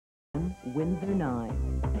Windsor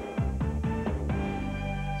 9.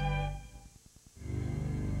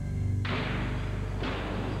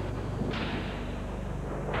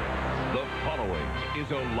 The following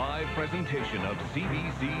is a live presentation of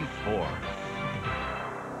CBC Sports.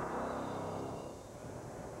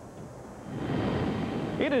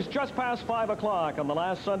 It is just past 5 o'clock on the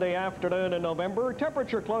last Sunday afternoon in November.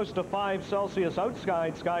 Temperature close to 5 Celsius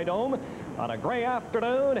outside Skydome. On a gray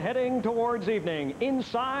afternoon heading towards evening.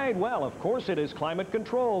 Inside, well, of course it is climate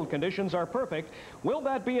controlled. Conditions are perfect. Will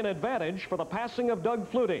that be an advantage for the passing of Doug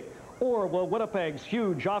Flutie? Or will Winnipeg's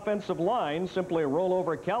huge offensive line simply roll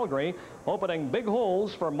over Calgary, opening big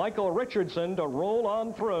holes for Michael Richardson to roll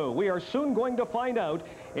on through? We are soon going to find out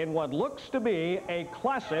in what looks to be a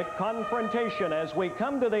classic confrontation. As we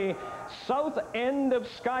come to the south end of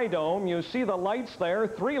Skydome, you see the lights there,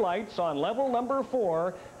 3 lights on level number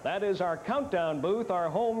 4. That is our countdown booth, our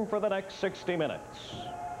home for the next 60 minutes.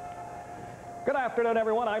 Good afternoon,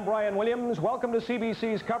 everyone. I'm Brian Williams. Welcome to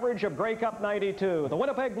CBC's coverage of Grey Cup 92. The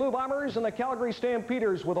Winnipeg Blue Bombers and the Calgary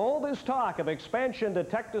Stampeders, with all this talk of expansion to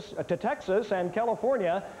Texas and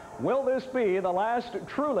California, will this be the last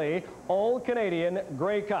truly all-Canadian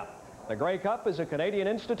Grey Cup? The Grey Cup is a Canadian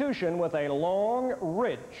institution with a long,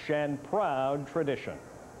 rich, and proud tradition.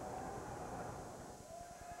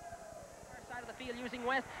 Side of the field using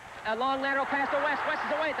West. A long lateral pass to West. West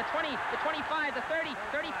is away at the 20, the 25, the 30,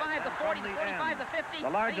 35, the 40, the 45, the 50.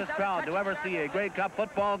 The largest crowd to ever see a Grey Cup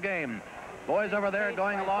football game. Boys over there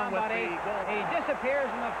going along with the goal. He disappears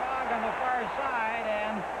in the fog on the far side,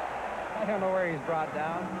 and I don't know where he's brought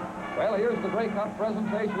down. Well, here's the Grey Cup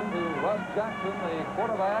presentation to Russ Jackson, the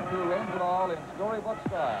quarterback who ends it all in storybook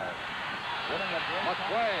style. Winning a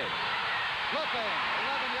McQuaid. Looking,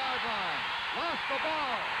 11-yard line. Lost the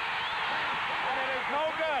ball. And it is no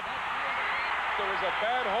good. There was a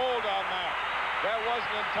bad hold on that. That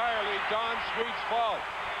wasn't entirely Don Sweet's fault.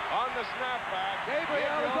 On the snapback,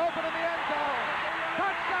 Gabriel is open in the end zone.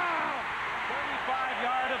 Touchdown!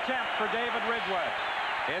 35-yard attempt for David Ridgway.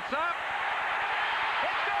 It's up.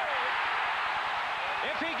 It's good.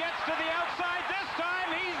 If he gets to the outside this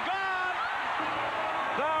time, he's gone.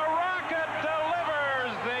 The Rocket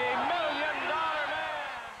delivers the $1 million man.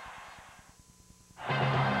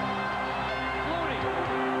 Flutie.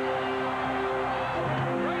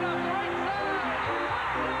 Right off the right side.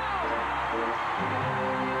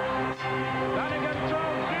 Dunnigan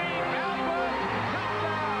throws deep. Alpha.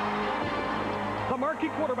 Touchdown. The marquee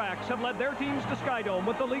quarterbacks have led their teams to Skydome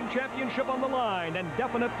with the league championship on the line and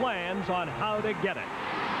definite plans on how to get it.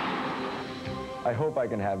 I hope I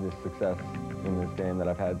can have this success in this game that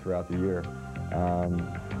I've had throughout the year.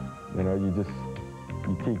 You know, you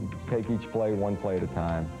take each play one play at a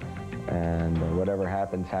time, and whatever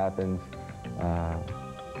happens, happens.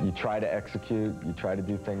 You try to execute, you try to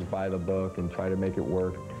do things by the book and try to make it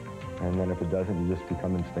work, and then if it doesn't, you just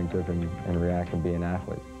become instinctive and react and be an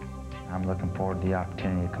athlete. I'm looking forward to the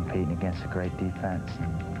opportunity of competing against a great defense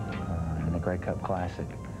in the Grey Cup Classic.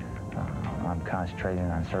 I'm concentrating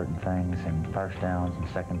on certain things and first downs and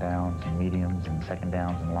second downs and mediums and second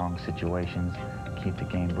downs and long situations. Keep the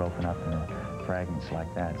game broken up into fragments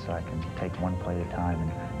like that so I can take one play at a time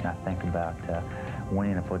and not think about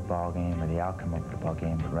winning a football game or the outcome of a football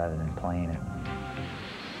game, but rather than playing it.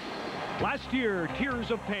 Last year,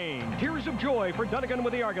 tears of pain, tears of joy for Dunnigan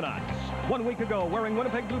with the Argonauts. 1 week ago, wearing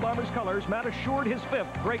Winnipeg Blue Bombers colors, Matt assured his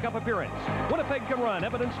 5th Grey Cup appearance. Winnipeg can run,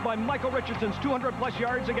 evidenced by Michael Richardson's 200-plus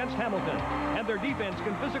yards against Hamilton. And their defense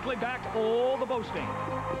can physically back all the boasting.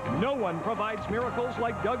 No one provides miracles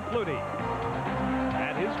like Doug Flutie.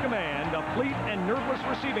 At his command, a fleet and nerveless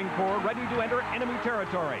receiving corps ready to enter enemy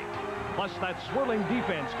territory. Plus that swirling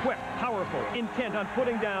defense, quick, powerful, intent on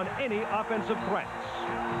putting down any offensive threats.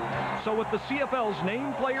 So with the CFL's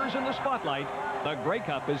named players in the spotlight, the Grey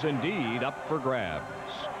Cup is indeed up for grabs.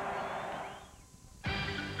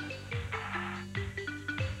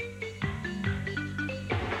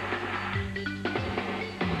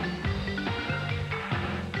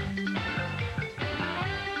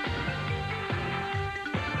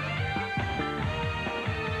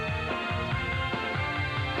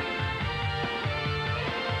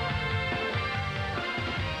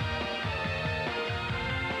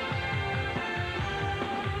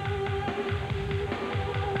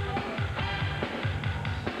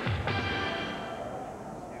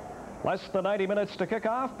 Less than 90 minutes to kick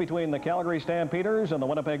off between the Calgary Stampeders and the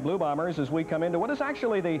Winnipeg Blue Bombers as we come into what is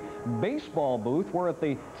actually the baseball booth. We're at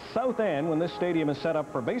the south end when this stadium is set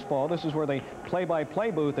up for baseball. This is where the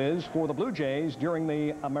play-by-play booth is for the Blue Jays during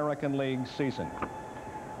the American League season.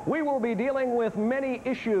 We will be dealing with many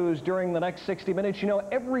issues during the next 60 minutes. You know,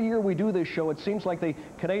 every year we do this show, it seems like the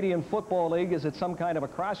Canadian Football League is at some kind of a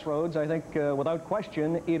crossroads. I think, without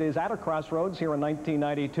question, it is at a crossroads here in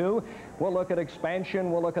 1992. We'll look at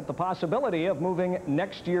expansion. We'll look at the possibility of moving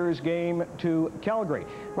next year's game to Calgary.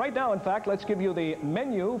 Right now, in fact, let's give you the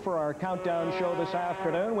menu for our countdown show this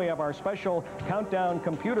afternoon. We have our special countdown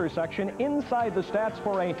computer section. Inside the stats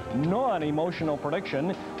for a non-emotional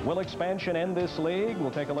prediction. Will expansion end this league?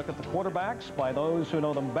 We'll take a look at the quarterbacks by those who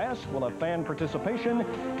know them best. We'll have fan participation,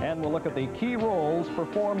 and we'll look at the key roles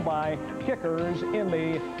performed by kickers in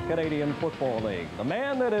the Canadian Football League. The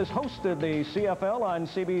man that has hosted the CFL on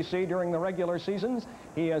CBC during the regular seasons,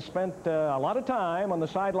 he has spent a lot of time on the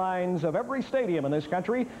sidelines of every stadium in this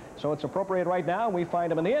country, so it's appropriate right now we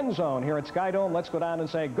find him in the end zone here at Skydome. Let's go down and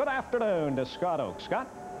say good afternoon to Scott Oakes. Scott?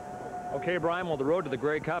 Okay, Brian, well, the road to the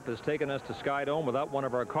Grey Cup has taken us to Skydome without one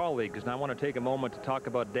of our colleagues, and I want to take a moment to talk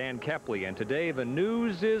about Dan Kepley. And today, the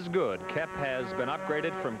news is good. Kep has been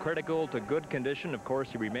upgraded from critical to good condition. Of course,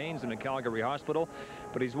 he remains in a Calgary hospital,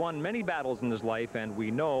 but he's won many battles in his life, and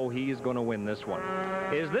we know he's going to win this one.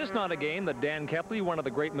 Is this not a game that Dan Kepley, one of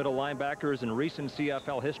the great middle linebackers in recent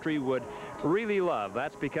CFL history, would really love?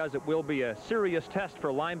 That's because it will be a serious test for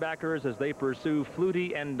linebackers as they pursue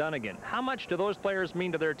Flutie and Dunnigan. How much do those players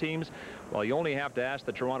mean to their teams? Well, you only have to ask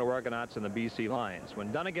the Toronto Argonauts and the BC Lions.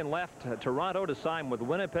 When Dunnigan left Toronto to sign with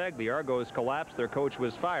Winnipeg, the Argos collapsed. Their coach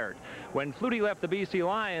was fired. When Flutie left the BC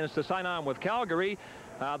Lions to sign on with Calgary,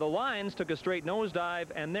 the Lions took a straight nosedive,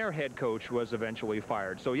 and their head coach was eventually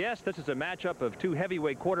fired. So, yes, this is a matchup of two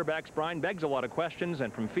heavyweight quarterbacks. Brian, begs a lot of questions,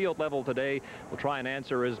 and from field level today, we'll try and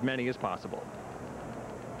answer as many as possible.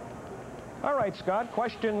 All right, Scott,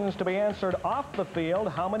 questions to be answered off the field.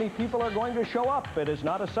 How many people are going to show up? It is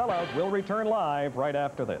not a sellout. We'll return live right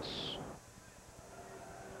after this.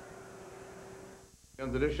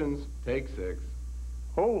 Additions, take 6.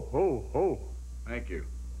 Ho, ho, ho. Thank you.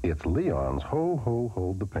 It's Leon's Ho, Ho,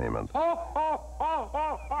 Hold the Payment. Ho, ho, ho,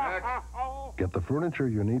 ho, ho, ho. Get the furniture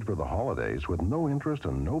you need for the holidays with no interest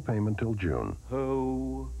and no payment till June.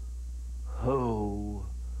 Ho, ho,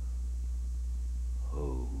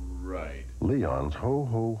 ho. Right. Leon's Ho,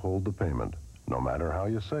 Ho, Hold the Payment. No matter how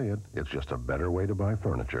you say it, it's just a better way to buy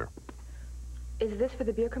furniture. Is this for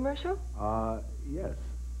the beer commercial? Yes.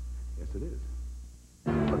 Yes, it is.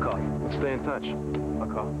 I'll call you. Stay in touch. I'll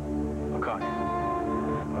call. I'll call you.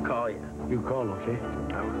 I'll call you. You call, okay?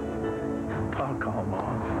 I will. I'll call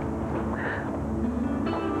Mom.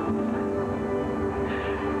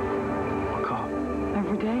 I'll call.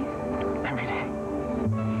 Every day? Every day.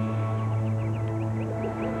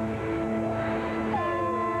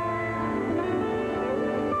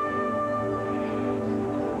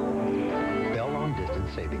 Bell Long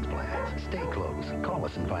Distance Savings Plans. Stay close. Call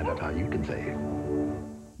us and find out how you can save.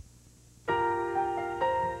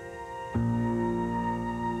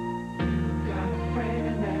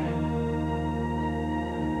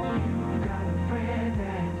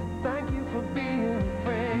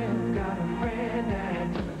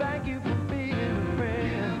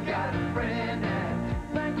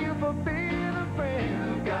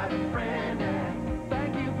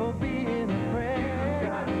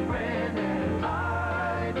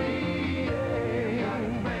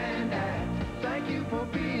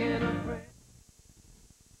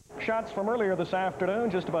 Shots from earlier this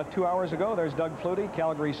afternoon, just about 2 hours ago. There's Doug Flutie,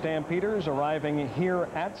 Calgary Stampeders, arriving here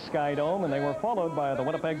at Skydome, and they were followed by the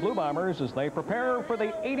Winnipeg Blue Bombers as they prepare for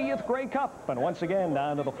the 80th Grey Cup. And once again,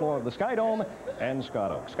 down to the floor of the Skydome, and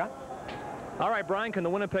Scott Oakes. Scott? All right, Brian, can the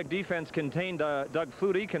Winnipeg defense contain Doug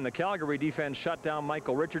Flutie? Can the Calgary defense shut down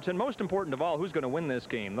Michael Richardson? Most important of all, who's going to win this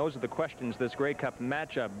game? Those are the questions this Grey Cup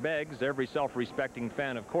matchup begs. Every self-respecting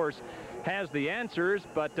fan, of course, has the answers,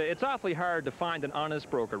 but it's awfully hard to find an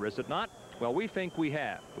honest broker, is it not? Well, we think we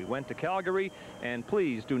have. We went to Calgary, and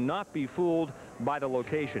please do not be fooled by the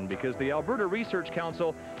location, because the Alberta Research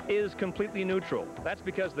Council is completely neutral. That's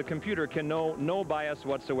because the computer can know no bias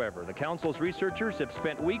whatsoever. The council's researchers have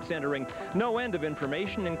spent weeks entering no end of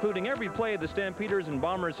information, including every play the Stampeders and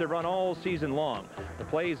Bombers have run all season long. The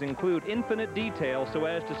plays include infinite detail so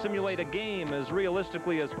as to simulate a game as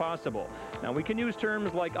realistically as possible. Now, we can use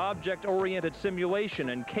terms like object-oriented simulation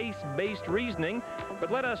and case-based reasoning,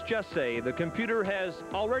 but let us just say the computer has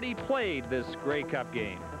already played this Grey Cup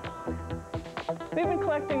game. We've been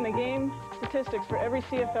collecting the game statistics for every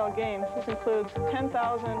CFL game. This includes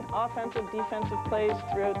 10,000 offensive, defensive plays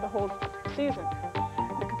throughout the whole season.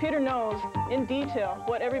 The computer knows in detail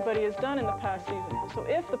what everybody has done in the past season. So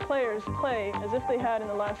if the players play as if they had in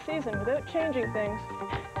the last season without changing things,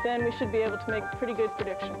 then we should be able to make a pretty good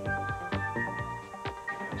prediction.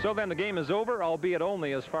 So then the game is over, albeit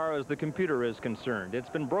only as far as the computer is concerned. It's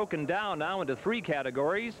been broken down now into 3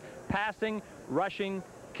 categories: passing, rushing,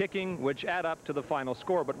 kicking, which add up to the final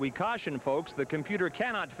score. But we caution folks, the computer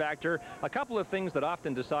cannot factor a couple of things that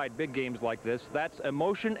often decide big games like this. That's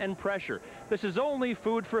emotion and pressure. This is only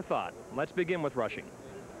food for thought. Let's begin with rushing.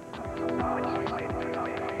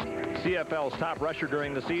 CFL's top rusher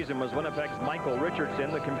during the season was Winnipeg's Michael Richardson.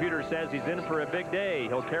 The computer says he's in for a big day.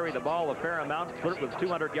 He'll carry the ball a fair amount, flirt with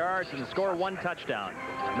 200 yards, and score 1 touchdown.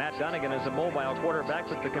 Matt Dunnigan is a mobile quarterback,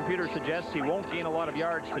 but the computer suggests he won't gain a lot of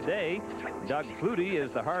yards today. Doug Flutie is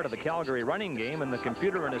the heart of the Calgary running game, and the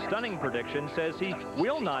computer in a stunning prediction says he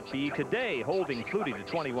will not be today. Holding Flutie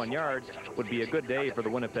to 21 yards would be a good day for the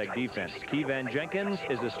Winnipeg defense. Keevan Jenkins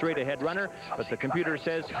is a straight-ahead runner, but the computer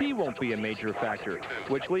says he won't be a major factor,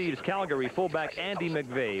 which leaves Calgary fullback Andy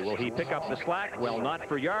McVeigh. Will he pick up the slack? Well, not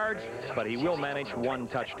for yards, but he will manage 1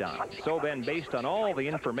 touchdown. So then, based on all the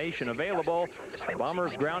information available, the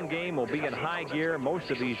Bombers' ground game will be in high gear. Most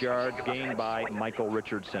of these yards gained by Michael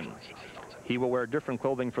Richardson. He will wear different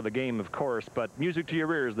clothing for the game, of course, but music to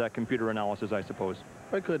your ears, that computer analysis, I suppose.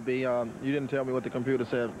 It could be. You didn't tell me what the computer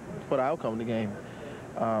said for the outcome of the game.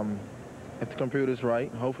 If the computer's right,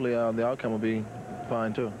 hopefully the outcome will be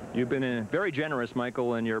fine, too. You've been very generous,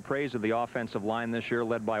 Michael, in your praise of the offensive line this year,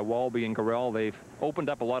 led by Walby and Garrell. They've opened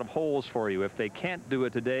up a lot of holes for you. If they can't do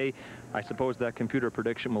it today, I suppose that computer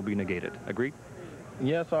prediction will be negated. Agree?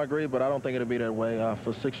 Yes, I agree, but I don't think it'll be that way.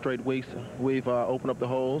 For 6 straight weeks, we've opened up the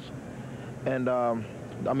holes. And, I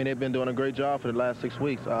mean, they've been doing a great job for the last 6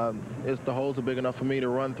 weeks. The holes are big enough for me to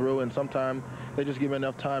run through, and sometimes they just give me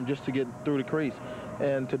enough time just to get through the crease.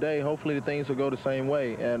 And today, hopefully, the things will go the same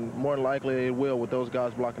way, and more than likely it will with those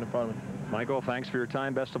guys blocking in front of me. Michael, thanks for your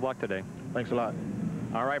time. Best of luck today. Thanks a lot.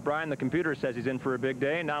 All right, Brian, the computer says he's in for a big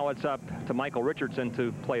day. Now it's up to Michael Richardson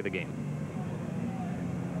to play the game.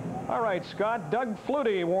 All right, Scott, Doug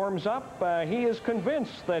Flutie warms up. He is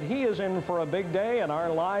convinced that he is in for a big day in our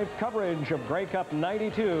live coverage of Grey Cup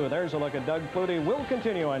 92. There's a look at Doug Flutie. We'll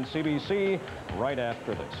continue on CBC right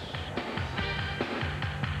after this.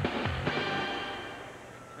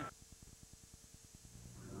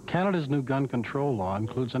 Canada's new gun control law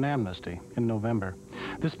includes an amnesty in November.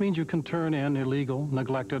 This means you can turn in illegal,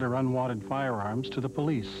 neglected, or unwanted firearms to the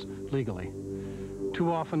police legally.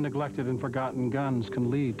 Too often neglected and forgotten guns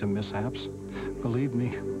can lead to mishaps. Believe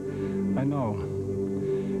me, I know.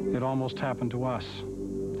 It almost happened to us.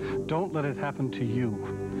 Don't let it happen to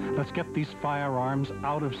you. Let's get these firearms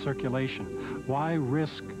out of circulation. Why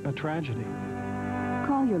risk a tragedy?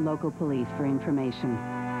 Call your local police for information.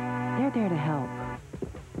 They're there to help.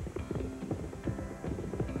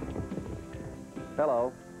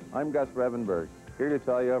 Hello, I'm Gus Revenberg, here to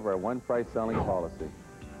tell you of our one-price selling policy.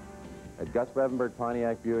 At Gus Revenberg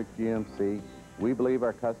Pontiac Buick GMC, we believe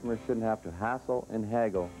our customers shouldn't have to hassle and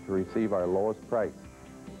haggle to receive our lowest price.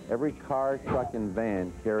 Every car, truck, and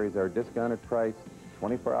van carries our discounted price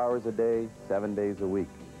 24 hours a day, 7 days a week.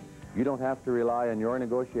 You don't have to rely on your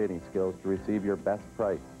negotiating skills to receive your best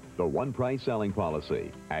price. The one-price selling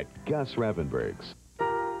policy at Gus Revenberg's.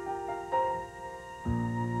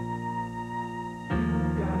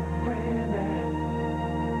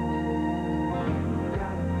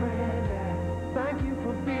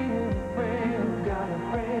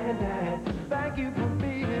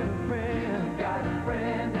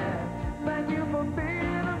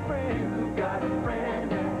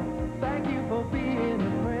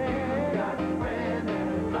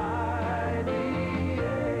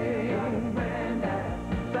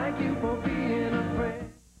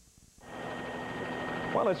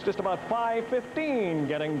 Well, it's just about 5:15,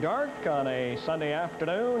 getting dark on a Sunday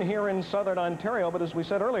afternoon here in southern Ontario. But as we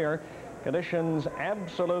said earlier, conditions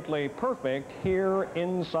absolutely perfect here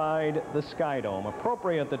inside the Skydome.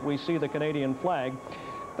 Appropriate that we see the Canadian flag.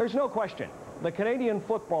 There's no question. The Canadian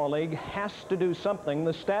Football League has to do something.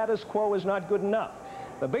 The status quo is not good enough.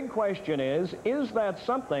 The big question is that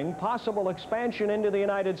something possible expansion into the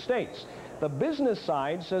United States? The business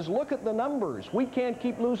side says, look at the numbers. We can't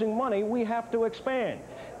keep losing money. We have to expand.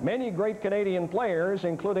 Many great Canadian players,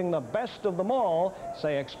 including the best of them all,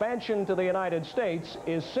 say expansion to the United States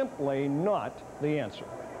is simply not the answer.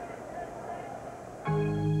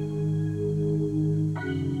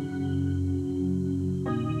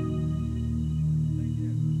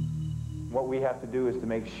 What we have to do is to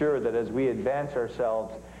make sure that as we advance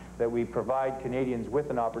ourselves, that we provide Canadians with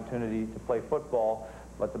an opportunity to play football.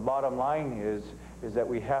 But the bottom line is that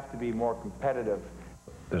we have to be more competitive.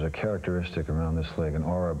 There's a characteristic around this league, an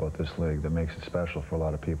aura about this league that makes it special for a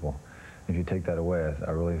lot of people. If you take that away,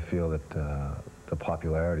 I really feel that the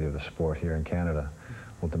popularity of the sport here in Canada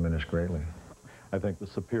will diminish greatly. I think, the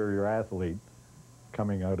superior athlete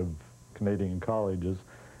coming out of Canadian colleges,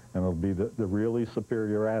 and it'll be the really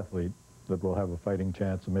superior athlete that will have a fighting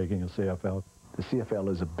chance of making a CFL. The CFL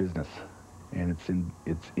is a business, and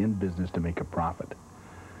it's in business to make a profit.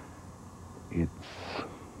 It's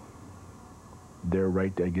their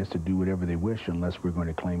right, I guess, to do whatever they wish unless we're going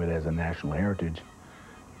to claim it as a national heritage.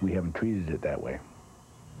 We haven't treated it that way.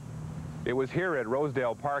 It was here at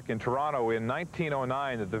Rosedale Park in Toronto in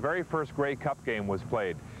 1909 that the very first Grey Cup game was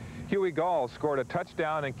played. Huey Gall scored a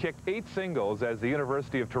touchdown and kicked 8 singles as the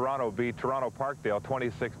University of Toronto beat Toronto Parkdale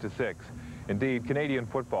 26-6. Indeed, Canadian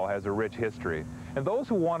football has a rich history. And those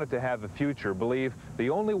who want it to have a future believe the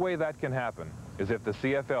only way that can happen is if the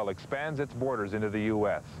CFL expands its borders into the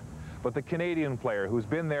U.S. But the Canadian player who's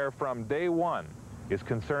been there from day one is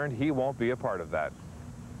concerned he won't be a part of that.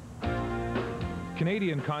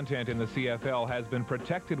 Canadian content in the CFL has been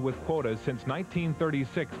protected with quotas since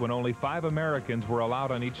 1936, when only 5 Americans were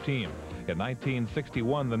allowed on each team. In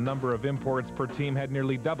 1961, the number of imports per team had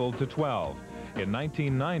nearly doubled to 12. In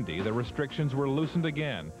 1990, the restrictions were loosened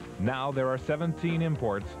again. Now there are 17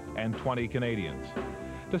 imports and 20 Canadians.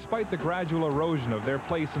 Despite the gradual erosion of their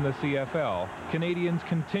place in the CFL, Canadians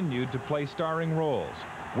continued to play starring roles.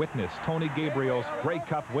 Witness Tony Gabriel's Grey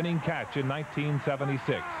Cup winning catch in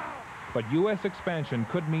 1976. But U.S. expansion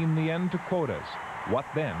could mean the end to quotas. What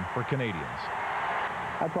then for Canadians?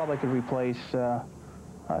 I probably could replace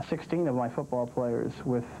 16 of my football players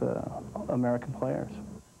with American players.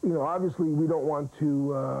 You know, obviously we don't want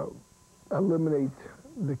to eliminate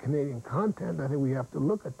the Canadian content. I think we have to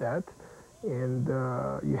look at that, and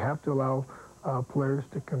you have to allow players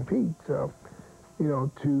to compete. So, you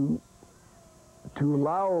know, to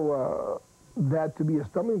allow that to be a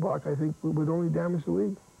stumbling block, I think would only damage the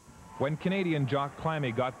league. When Canadian Jock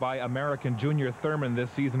Clammy got by American Junior Thurman this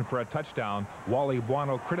season for a touchdown, Wally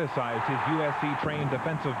Buono criticized his USC-trained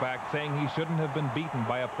defensive back, saying he shouldn't have been beaten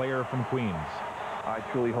by a player from Queens. I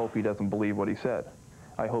truly hope he doesn't believe what he said.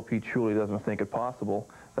 I hope he truly doesn't think it possible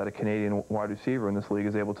that a Canadian wide receiver in this league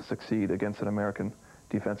is able to succeed against an American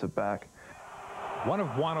defensive back. One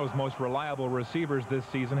of Buono's most reliable receivers this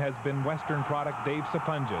season has been Western product Dave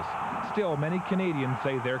Sapunjas. Still, many Canadians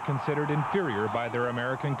say they're considered inferior by their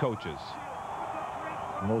American coaches.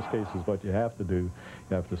 In most cases, what you have to do,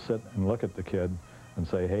 you have to sit and look at the kid and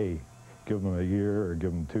say, hey, give him a year, or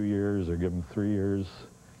give him 2 years, or give him 3 years.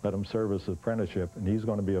 Let him serve his apprenticeship, and he's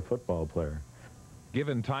going to be a football player.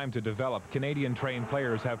 Given time to develop, Canadian-trained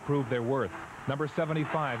players have proved their worth. Number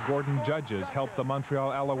 75, Gordon Judges, helped the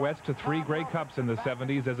Montreal Alouettes to 3 Grey Cups in the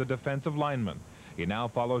 70s as a defensive lineman. He now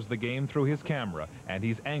follows the game through his camera, and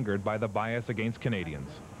he's angered by the bias against Canadians.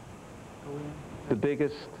 The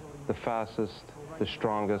biggest, the fastest, the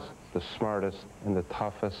strongest, the smartest, and the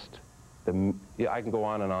toughest, I can go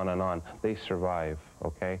on and on and on. They survive,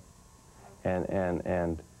 okay?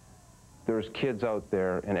 And there's kids out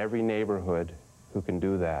there in every neighborhood who can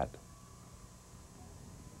do that.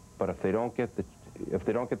 But if they don't get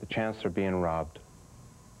the chance, they're being robbed.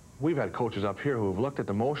 We've had coaches up here who have looked at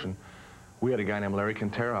the motion. We had a guy named Larry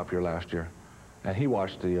Quintero up here last year, and he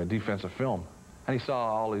watched the defensive film, and he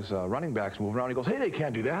saw all these running backs moving around. He goes, hey, they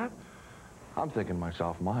can't do that. I'm thinking to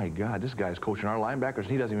myself, my God, this guy's coaching our linebackers,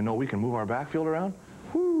 and he doesn't even know we can move our backfield around?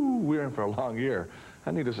 Whoo, we're in for a long year.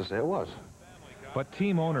 And needless to say, it was. But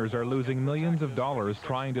team owners are losing millions of dollars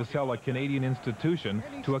trying to sell a Canadian institution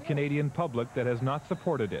to a Canadian public that has not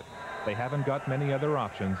supported it. They haven't got many other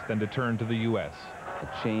options than to turn to the U.S.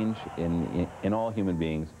 A change in all human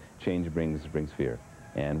beings, change brings fear,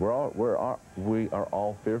 and we are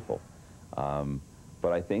all fearful.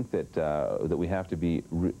 But I think that we have to be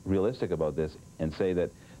realistic about this and say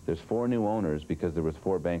that there's 4 new owners because there was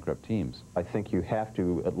 4 bankrupt teams. I think you have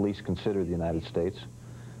to at least consider the United States.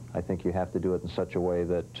 I think you have to do it in such a way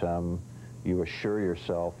that you assure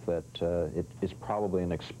yourself that it is probably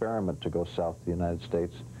an experiment to go south to the United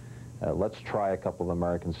States. Let's try a couple of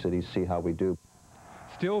American cities, see how we do.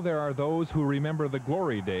 Still, there are those who remember the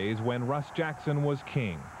glory days when Russ Jackson was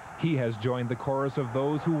king. He has joined the chorus of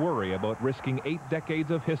those who worry about risking 8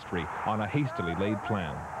 decades of history on a hastily laid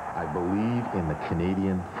plan. I believe in the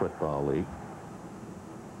Canadian Football League.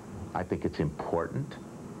 I think it's important.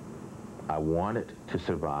 I want it to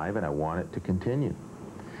survive, and I want it to continue.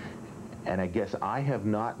 And I guess I have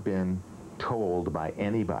not been told by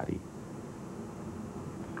anybody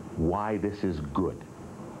why this is good.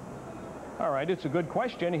 All right, it's a good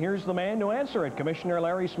question. Here's the man to answer it. Commissioner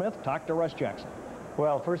Larry Smith, talk to Russ Jackson.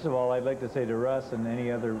 Well, first of all, I'd like to say to Russ and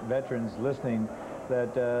any other veterans listening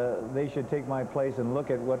that they should take my place and look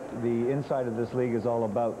at what the inside of this league is all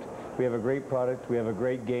about. We have a great product. We have a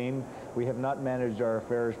great game. We have not managed our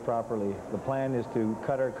affairs properly. The plan is to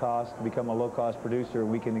cut our costs, to become a low-cost producer.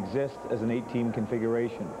 We can exist as an 8-team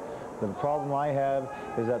configuration. The problem I have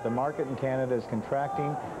is that the market in Canada is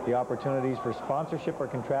contracting. The opportunities for sponsorship are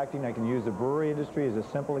contracting. I can use the brewery industry as a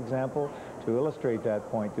simple example to illustrate that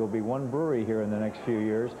point. There'll be one brewery here in the next few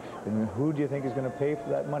years, and who do you think is going to pay for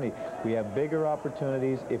that money? We have bigger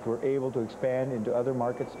opportunities if we're able to expand into other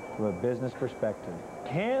markets from a business perspective.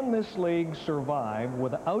 Can this league survive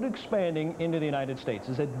without expanding into the United States?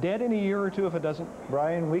 Is it dead in a year or two if it doesn't?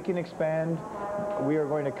 Brian, we can expand. We are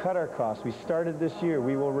going to cut our costs. We started this year.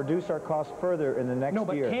 We will reduce our costs further in the next year. No,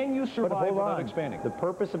 but can you survive without expanding? The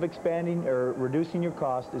purpose of expanding or reducing your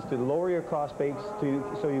cost is to lower your cost base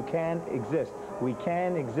so you can exist. We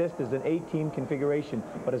can exist as an 8-team configuration.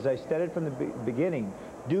 But as I stated from the beginning,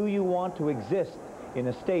 do you want to exist in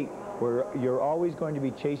a state where you're always going to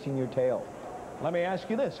be chasing your tail? Let me ask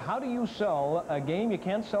you this. How do you sell a game? You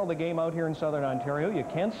can't sell the game out here in Southern Ontario. You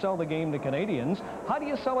can't sell the game to Canadians. How do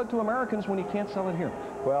you sell it to Americans when you can't sell it here?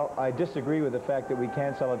 Well, I disagree with the fact that we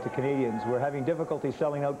can't sell it to Canadians. We're having difficulty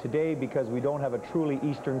selling out today because we don't have a truly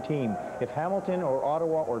Eastern team. If Hamilton or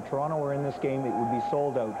Ottawa or Toronto were in this game, it would be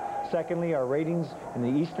sold out. Secondly, our ratings in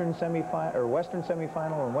the Eastern semifinal or Western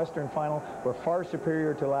semifinal and Western final were far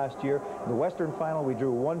superior to last year. In the Western final, we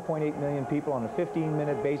drew 1.8 million people on a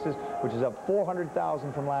 15-minute basis, which is up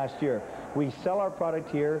 400,000 from last year. We sell our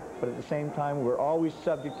product here, but at the same time, we're always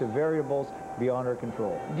subject to variables beyond our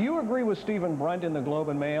control. Do you agree with Stephen Brunt in the Globe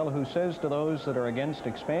and Mail, who says to those that are against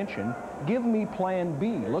expansion, give me plan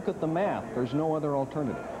B, look at the math, there's no other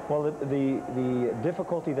alternative? Well, the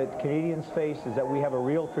difficulty that Canadians face is that we have a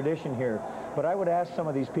real tradition here. But I would ask some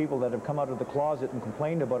of these people that have come out of the closet and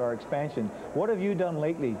complained about our expansion, what have you done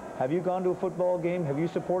lately? Have you gone to a football game? Have you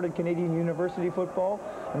supported Canadian university football?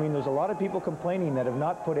 I mean, there's a lot of people complaining that have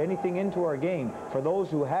not put anything into our game. For those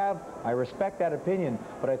who have, I respect that opinion,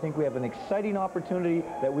 but I think we have an exciting opportunity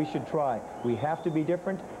that we should try. We have to be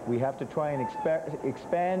different. We have to try and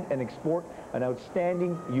expand and export an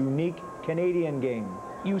outstanding, unique Canadian game.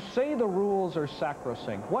 You say the rules are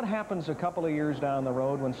sacrosanct. What happens a couple of years down the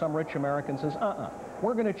road when some rich American says,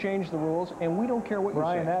 we're going to change the rules and we don't care what you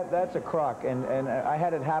say? Brian, that's a crock, and I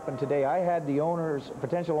had it happen today. I had the owners,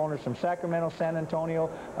 potential owners from Sacramento, San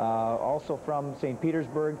Antonio, also from St.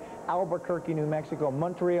 Petersburg, Albuquerque, New Mexico,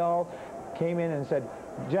 Montreal, came in and said,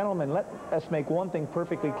 gentlemen, let us make one thing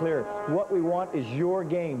perfectly clear. What we want is your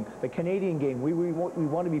game, the Canadian game. We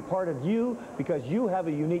want to be part of you because you have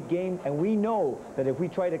a unique game, and we know that if we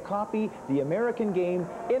try to copy the American game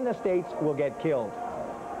in the States, we'll get killed.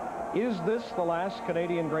 Is this the last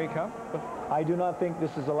Canadian Grey Cup? I do not think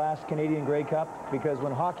this is the last Canadian Grey Cup, because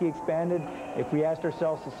when hockey expanded, if we asked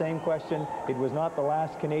ourselves the same question, it was not the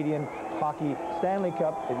last Canadian Hockey Stanley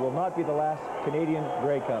Cup. It will not be the last Canadian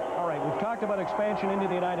Grey Cup. All right, we've talked about expansion into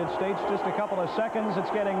the United States. Just a couple of seconds,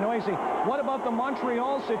 it's getting noisy. What about the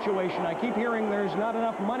Montreal situation? I keep hearing there's not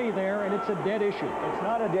enough money there, and it's a dead issue. It's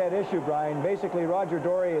not a dead issue, Brian. Basically, Roger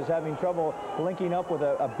Dory is having trouble linking up with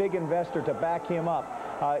a big investor to back him up.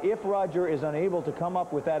 If Roger is unable to come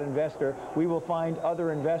up with that investor, we will find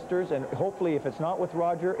other investors, and hopefully if it's not with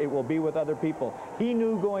Roger, it will be with other people. He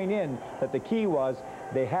knew going in that the key was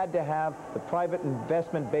they had to have the private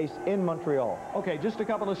investment base in Montreal. Okay, just a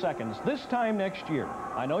couple of seconds. This time next year,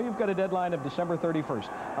 I know you've got a deadline of December 31st.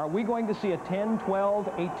 Are we going to see a 10, 12,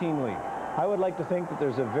 18 league? I would like to think that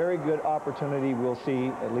there's a very good opportunity we'll see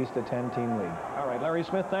at least a 10-team league. All right, Larry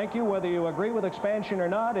Smith, thank you. Whether you agree with expansion or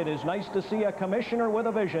not, it is nice to see a commissioner with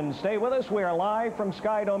a vision. Stay with us. We are live from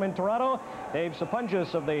Skydome in Toronto. Dave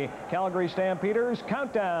Sapunjas of the Calgary Stampeders.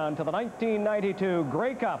 Countdown to the 1992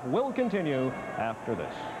 Grey Cup will continue after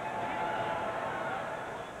this.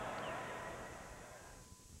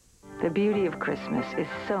 The beauty of Christmas is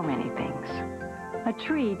so many things. A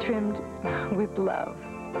tree trimmed with love.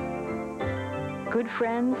 Good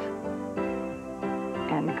friends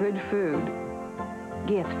and good food.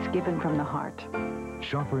 Gifts given from the heart.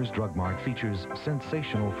 Shoppers Drug Mart features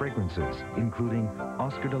sensational fragrances, including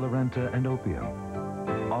Oscar de la Renta and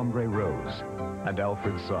Opium, Ombre Rose, and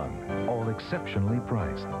Alfred Sun, all exceptionally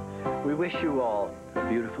priced. We wish you all a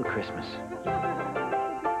beautiful Christmas.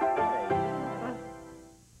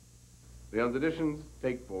 Leon's Editions,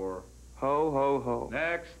 take 4. Ho, ho, ho.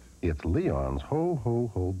 Next. It's Leon's Ho,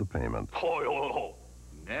 Ho, Hold the Payment. Ho, ho, ho.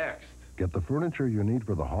 Next. Get the furniture you need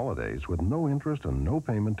for the holidays with no interest and no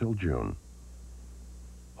payment till June.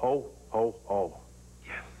 Ho, ho, ho.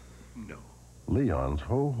 Yes. No. Leon's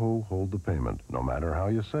Ho, Ho, Hold the Payment. No matter how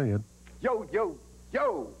you say it. Yo, yo,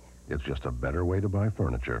 yo. It's just a better way to buy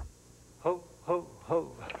furniture. Ho, ho,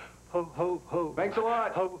 ho. Ho, ho, ho. Thanks a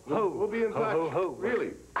lot. Ho, ho. We'll be in touch. Ho, ho, ho.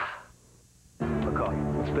 Really. I'll call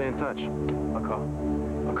you. Let's stay in touch. I'll call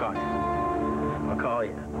you. I'll call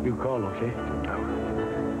you. You call, okay?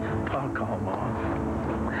 I'll call Mom.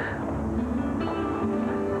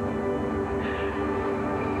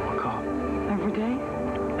 I'll call. Every day?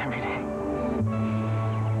 Every day.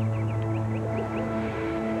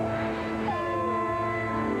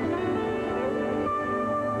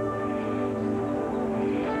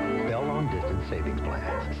 Bell Long Distance Savings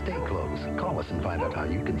Plans. Stay close. Call us and find out how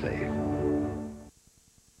you can save.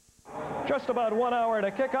 Just about 1 hour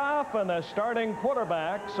to kick off, and the starting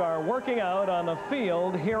quarterbacks are working out on the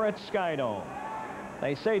field here at Skydome.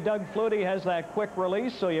 They say Doug Flutie has that quick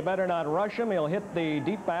release, so you better not rush him. He'll hit the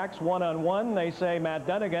deep backs one-on-one. They say Matt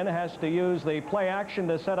Dunnigan has to use the play action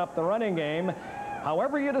to set up the running game.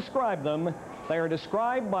 However you describe them, they are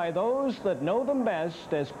described by those that know them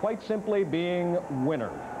best as quite simply being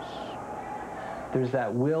winners. There's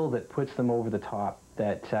that will that puts them over the top,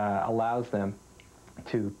 that allows them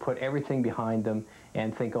to put everything behind them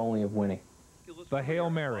and think only of winning. The Hail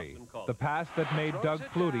Mary, the pass that made Doug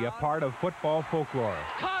Flutie a part of football folklore.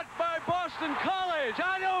 Caught by Boston College.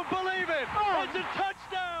 I don't believe it. It's a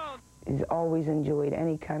touchdown. He's always enjoyed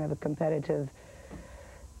any kind of a competitive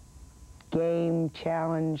game,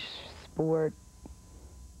 challenge, sport,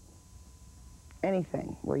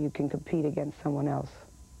 anything where you can compete against someone else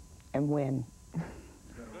and win.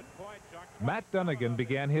 Matt Dunnigan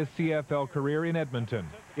began his CFL career in Edmonton.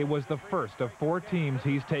 It was the first of 4 teams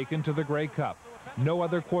he's taken to the Grey Cup. No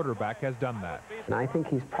other quarterback has done that. And I think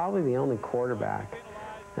he's probably the only quarterback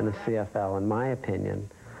in the CFL, in my opinion,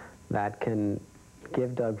 that can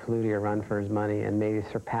give Doug Flutie a run for his money and maybe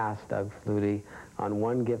surpass Doug Flutie on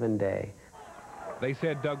one given day. They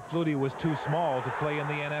said Doug Flutie was too small to play in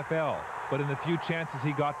the NFL, but in the few chances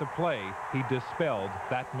he got to play, he dispelled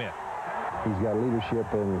that myth. He's got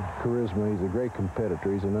leadership and charisma. He's a great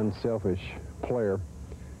competitor. He's an unselfish player.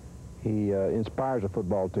 He inspires a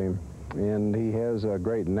football team, and he has a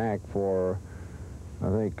great knack for, I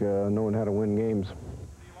think, knowing how to win games.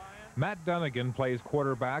 Matt Dunnigan plays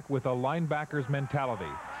quarterback with a linebacker's mentality,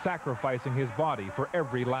 sacrificing his body for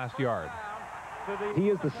every last yard. He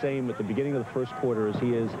is the same at the beginning of the first quarter as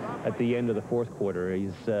he is at the end of the fourth quarter.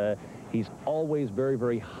 He's always very,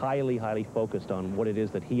 very highly focused on what it is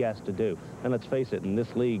that he has to do. And let's face it, in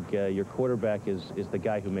this league, your quarterback is the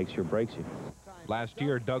guy who makes you or breaks you. Last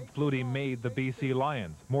year, Doug Flutie made the BC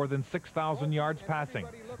Lions, more than 6,000 yards passing.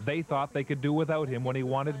 They thought they could do without him when he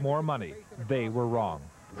wanted more money. They were wrong.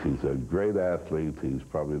 He's a great athlete. He's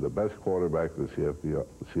probably the best quarterback the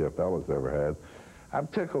CFL has ever had. I'm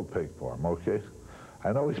tickled pink for him, okay?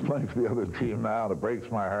 I know he's playing for the other team now, and it breaks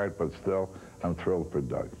my heart, but still, I'm thrilled for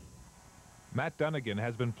Doug. Matt Dunnigan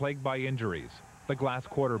has been plagued by injuries, the glass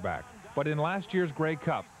quarterback. But in last year's Grey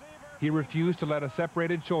Cup, he refused to let a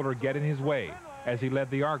separated shoulder get in his way as he led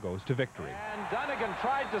the Argos to victory. And Dunnigan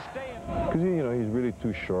tried to stay in. Because, you know, he's really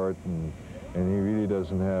too short, and he really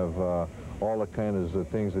doesn't have all the kinds of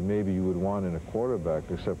things that maybe you would want in a quarterback,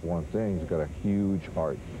 except one thing. He's got a huge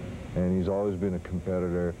heart, and he's always been a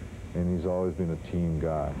competitor, and he's always been a team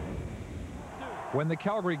guy. When the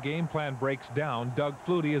Calgary game plan breaks down, Doug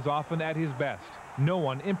Flutie is often at his best. No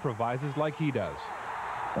one improvises like he does.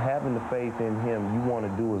 Having the faith in him, you want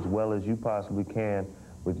to do as well as you possibly can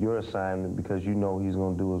with your assignment because you know he's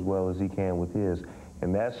going to do as well as he can with his.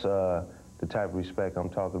 And that's the type of respect I'm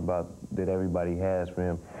talking about that everybody has for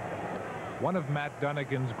him. One of Matt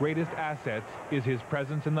Dunnigan's greatest assets is his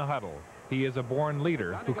presence in the huddle. He is a born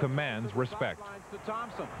leader who commands respect.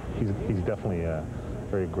 He's definitely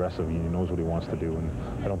very aggressive. He knows what he wants to do,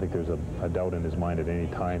 and I don't think there's a doubt in his mind at any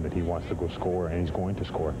time that he wants to go score, and he's going to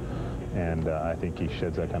score. And I think he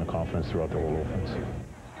sheds that kind of confidence throughout the whole offense.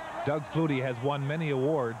 Doug Flutie has won many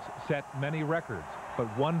awards, set many records, but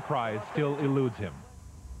one prize still eludes him.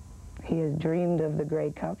 He has dreamed of the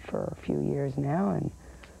Grey Cup for a few years now, and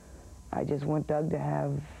I just want Doug to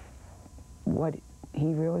have what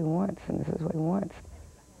he really wants, and this is what he wants.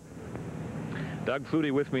 Doug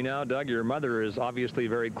Flutie with me now. Doug, your mother is obviously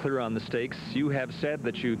very clear on the stakes. You have said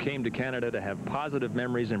that you came to Canada to have positive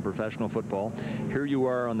memories in professional football. Here you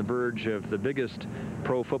are on the verge of the biggest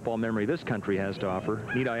pro football memory this country has to offer.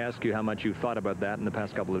 Need I ask you how much you've thought about that in the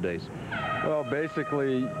past couple of days? Well,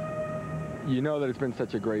 basically, you know that it's been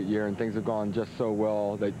such a great year and things have gone just so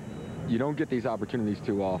well that you don't get these opportunities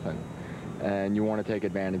too often. and you want to take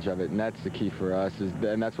advantage of it, and that's the key for us,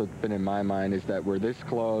 and that's what's been in my mind, is that we're this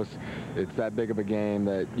close, it's that big of a game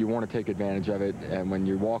that you want to take advantage of it, and when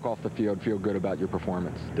you walk off the field, feel good about your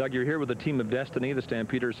performance. Doug, you're here with a team of destiny. The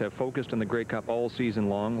Stampeders have focused on the Grey Cup all season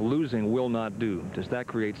long. Losing will not do. Does that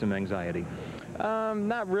create some anxiety?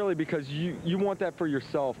 Not really, because you want that for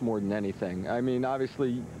yourself more than anything. I mean,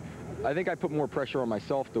 obviously, I think I put more pressure on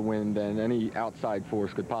myself to win than any outside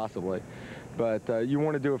force could possibly. But you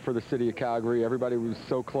want to do it for the city of Calgary. Everybody was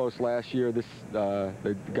so close last year,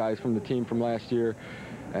 the guys from the team from last year,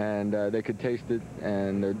 and they could taste it,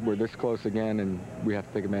 and we're this close again, and we have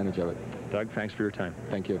to take advantage of it. Doug, thanks for your time.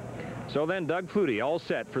 Thank you. So then, Doug Flutie, all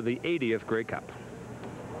set for the 80th Grey Cup.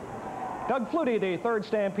 Doug Flutie, the third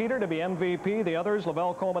Stampeder to be MVP. The others,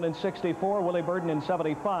 Lavelle Coleman in 64, Willie Burden in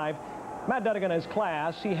 75. Matt Dunnigan has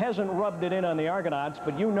class. He hasn't rubbed it in on the Argonauts,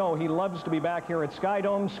 but you know he loves to be back here at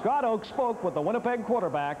Skydome. Scott Oak spoke with the Winnipeg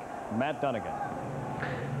quarterback, Matt Dunnigan.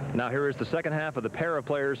 Now here is the second half of the pair of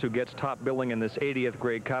players who gets top billing in this 80th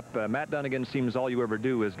Grey Cup. Matt Dunnigan, seems all you ever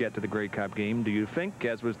do is get to the Grey Cup game. Do you think,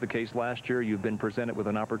 as was the case last year, you've been presented with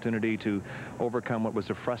an opportunity to overcome what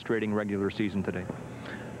was a frustrating regular season today?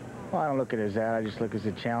 Well, I don't look at it as that. I just look at it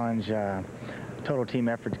as a challenge, total team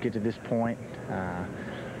effort to get to this point.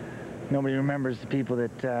 Nobody remembers the people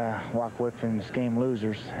that walk away from this game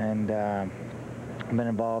losers, and I've been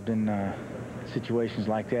involved in situations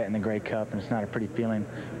like that in the Grey Cup, and it's not a pretty feeling.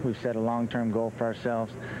 We've set a long-term goal for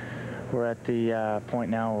ourselves. We're at the point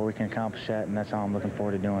now where we can accomplish that, and that's all I'm looking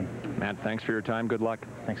forward to doing. Matt, thanks for your time. Good luck.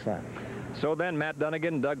 Thanks a lot. So then, Matt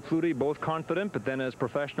Dunnigan, Doug Flutie, both confident, but then as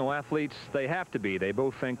professional athletes, they have to be. They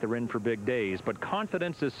both think they're in for big days. But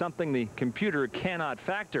confidence is something the computer cannot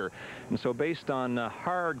factor. And so based on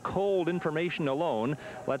hard, cold information alone,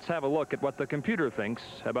 let's have a look at what the computer thinks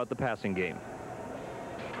about the passing game.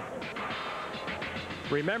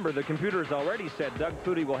 Remember, the computer's already said Doug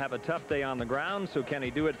Flutie will have a tough day on the ground, so can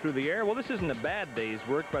he do it through the air? Well, this isn't a bad day's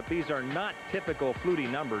work, but these are not typical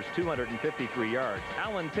Flutie numbers, 253 yards.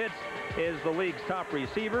 Alan Pitts is the league's top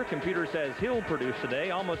receiver. Computer says he'll produce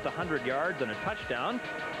today almost 100 yards and a touchdown.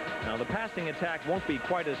 Now, the passing attack won't be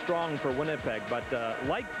quite as strong for Winnipeg, but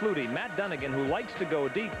like Flutie, Matt Dunnigan, who likes to go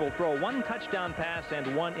deep, will throw one touchdown pass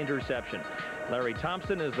and one interception. Larry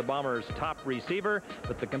Thompson is the Bombers' top receiver,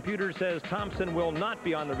 but the computer says Thompson will not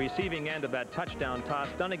be on the receiving end of that touchdown toss.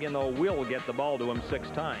 Dunnigan, though, will get the ball to him 6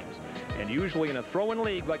 times. And usually in a throw-in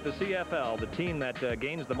league like the CFL, the team that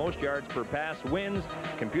gains the most yards per pass wins.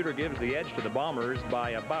 Computer gives the edge to the Bombers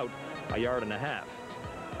by about 1.5 yards.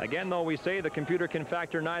 Again, though, we say the computer can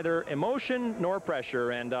factor neither emotion nor pressure,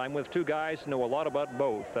 and I'm with two guys who know a lot about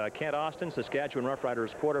both. Kent Austin, Saskatchewan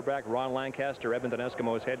Roughriders quarterback, Ron Lancaster, Edmonton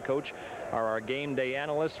Eskimos head coach, are our game day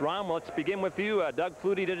analysts. Ron, let's begin with you. Doug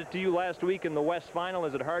Flutie did it to you last week in the West Final.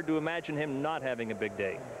 Is it hard to imagine him not having a big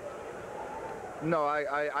day? No,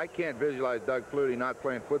 I can't visualize Doug Flutie not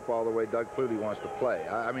playing football the way Doug Flutie wants to play.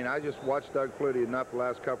 I mean, I just watched Doug Flutie enough the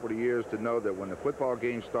last couple of years to know that when the football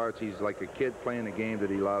game starts, he's like a kid playing a game that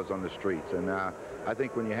he loves on the streets. And I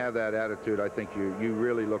think when you have that attitude, I think you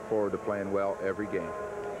really look forward to playing well every game.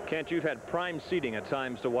 Kent, you've had prime seating at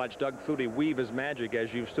times to watch Doug Flutie weave his magic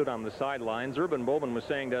as you've stood on the sidelines. Urban Bowman was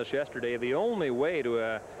saying to us yesterday, the only way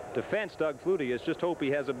to defense Doug Flutie is just hope he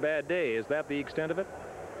has a bad day. Is that the extent of it?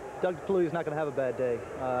 Doug Flutie's not going to have a bad day.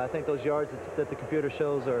 I think those yards that the computer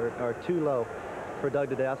shows are too low for Doug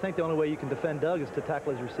today. I think the only way you can defend Doug is to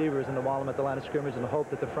tackle his receivers and to wall him at the line of scrimmage and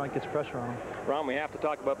hope that the front gets pressure on him. Ron, we have to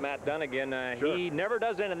talk about Matt Dunnigan. Sure. He never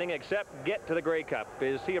does anything except get to the Grey Cup.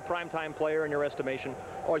 Is he a primetime player in your estimation?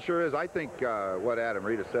 Oh, it sure is. I think what Adam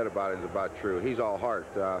Rita said about him is about true. He's all heart.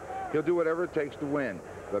 He'll do whatever it takes to win.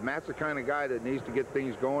 But Matt's the kind of guy that needs to get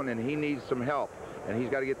things going, and he needs some help. And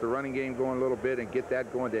he's got to get the running game going a little bit and get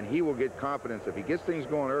that going. Then he will get confidence. If he gets things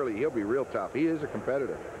going early, he'll be real tough. He is a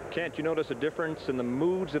competitor. Can't you notice a difference in the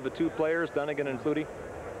moods of the two players, Dunnigan and Flutie?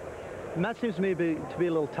 Matt seems to me to be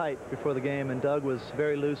a little tight before the game, and Doug was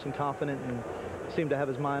very loose and confident and seemed to have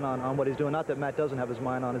his mind on what he's doing. Not that Matt doesn't have his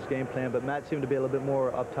mind on his game plan, but Matt seemed to be a little bit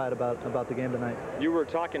more uptight about the game tonight. You were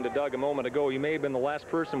talking to Doug a moment ago. You may have been the last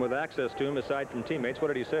person with access to him aside from teammates. What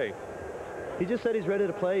did he say? He just said he's ready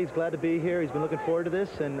to play. He's glad to be here. He's been looking forward to this,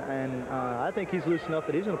 and I think he's loose enough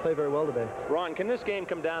that he's going to play very well today. Ron, can this game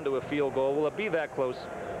come down to a field goal? Will it be that close?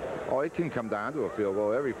 Oh, it can come down to a field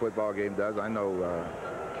goal. Every football game does. I know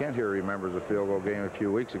Kent here remembers a field goal game a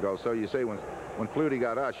few weeks ago. So you say when Flutie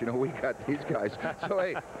got us, you know, we got these guys. So,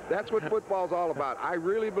 hey, that's what football's all about. I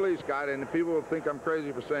really believe, Scott, and people will think I'm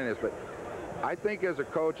crazy for saying this, but I think as a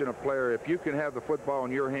coach and a player, if you can have the football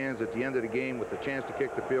in your hands at the end of the game with the chance to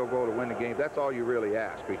kick the field goal to win the game, that's all you really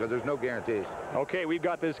ask, because there's no guarantees. Okay, we've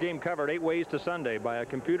got this game covered 8 ways to Sunday by a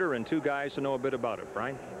computer and 2 guys who know a bit about it.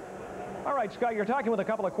 Brian? All right, Scott, you're talking with a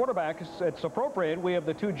couple of quarterbacks. It's appropriate. We have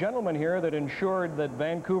the 2 gentlemen here that ensured that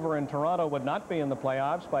Vancouver and Toronto would not be in the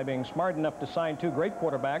playoffs by being smart enough to sign 2 great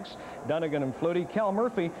quarterbacks, Dunnigan and Flutie. Cal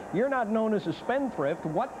Murphy, you're not known as a spendthrift.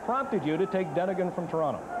 What prompted you to take Dunnigan from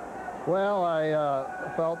Toronto? Well,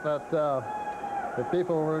 I felt that if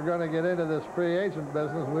people were going to get into this free agent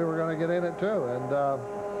business, we were going to get in it too. And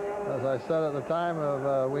as I said at the time,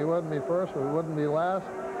 we wouldn't be first, we wouldn't be last.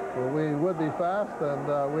 Well, we would be fast,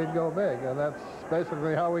 and we'd go big, and that's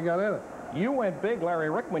basically how we got in it. You went big, Larry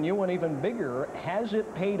Rickman. You went even bigger. Has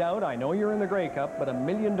it paid out? I know you're in the Grey Cup, but $1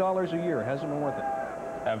 million a year hasn't been worth it.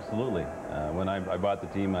 Absolutely. When I bought the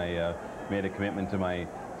team, I made a commitment to my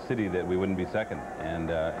city that we wouldn't be second, and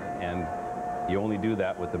you only do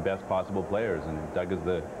that with the best possible players. And Doug is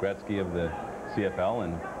the Gretzky of the CFL,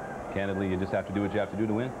 and candidly, you just have to do what you have to do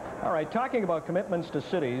to win. All right, talking about commitments to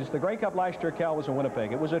cities, the Grey Cup last year, Cal, was in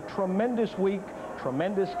Winnipeg. It was a tremendous week,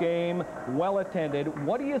 tremendous game, well attended.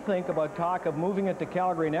 What do you think about talk of moving it to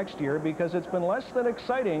Calgary next year? Because it's been less than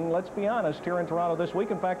exciting, let's be honest, here in Toronto this week.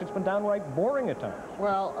 In fact, it's been downright boring at times.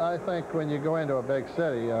 Well, I think when you go into a big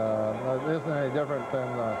city, it isn't any different than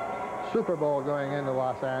the Super Bowl going into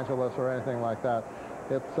Los Angeles or anything like that.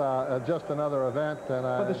 It's just another event.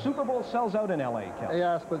 But the Super Bowl sells out in L.A., Cal.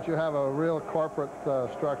 Yes, but you have a real corporate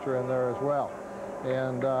structure in there as well.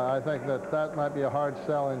 And I think that might be a hard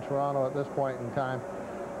sell in Toronto at this point in time.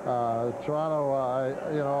 Toronto,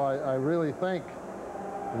 I really think,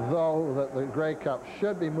 though, that the Grey Cup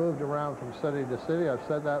should be moved around from city to city. I've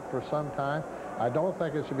said that for some time. I don't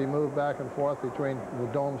think it should be moved back and forth between the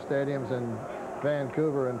dome stadiums in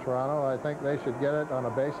Vancouver and Toronto. I think they should get it on a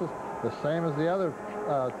basis the same as the other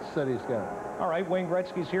cities get it. All right, Wayne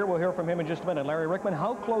Gretzky's here. We'll hear from him in just a minute. Larry Rickman,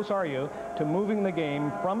 how close are you to moving the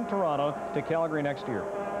game from Toronto to Calgary next year?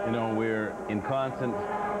 You know, we're in constant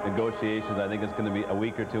negotiations. I think it's going to be a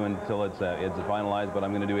week or 2 until it's finalized, but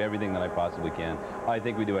I'm going to do everything that I possibly can. I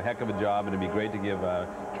think we do a heck of a job, and it'd be great to give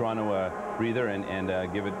Toronto a breather and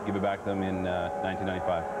give it back to them in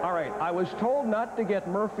 1995. All right, I was told not to get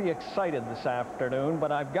Murphy excited this afternoon,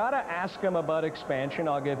 but I've got to ask him about expansion.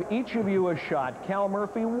 I'll give each of you a shot. Cal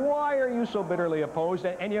Murphy, why are you so bitterly opposed?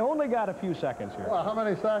 And you only got a few seconds here. Well, how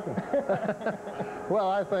many seconds? Well,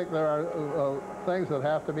 I think there are things that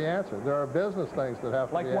have to be answered. There are business things that have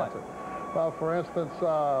to be answered. Well, for instance,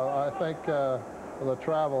 I think the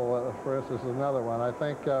travel, for instance, is another one. I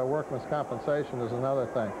think workman's compensation is another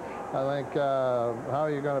thing. I think how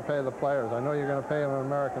are you going to pay the players? I know you're going to pay them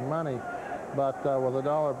American money, but with the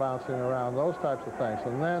dollar bouncing around, those types of things.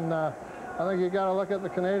 And then I think you got to look at the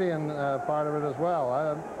Canadian part of it as well.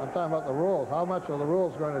 I'm talking about the rules. How much are the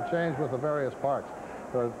rules going to change with the various parts?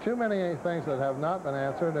 There are too many things that have not been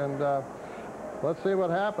answered, and let's see what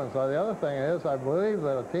happens. The other thing is, I believe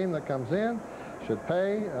that a team that comes in should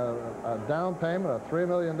pay a down payment of $3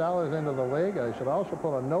 million into the league. They should also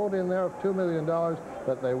put a note in there of $2 million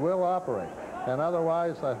that they will operate. And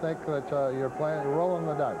otherwise, I think that you're rolling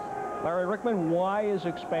the dice. Larry Rickman, why is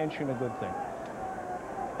expansion a good thing?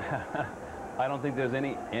 I don't think there's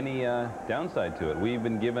any downside to it. We've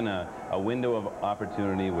been given a window of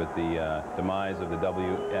opportunity with the demise of the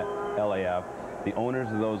WLAF. The owners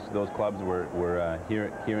of those clubs were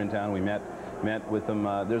here in town. We met with them.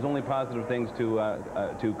 There's only positive things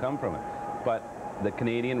to come from it. But the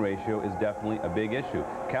Canadian ratio is definitely a big issue.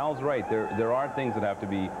 Cal's right. There are things that have to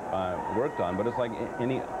be worked on, but it's like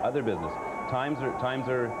any other business. Times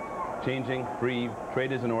are changing. Free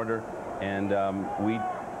trade is in order, and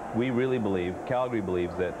we really believe, Calgary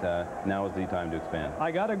believes, that now is the time to expand.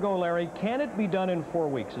 I got to go, Larry. Can it be done in 4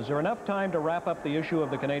 weeks? Is there enough time to wrap up the issue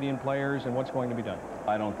of the Canadian players and what's going to be done?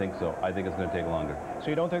 I don't think so. I think it's going to take longer. So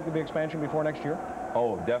you don't think there'll be expansion before next year?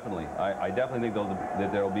 Oh, definitely. I definitely think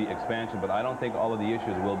that there will be expansion, but I don't think all of the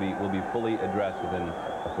issues will be fully addressed within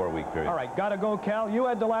a 4-week period. All right, got to go, Cal. You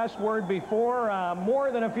had the last word before.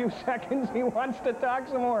 More than a few seconds. He wants to talk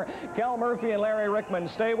some more. Cal Murphy and Larry Rickman,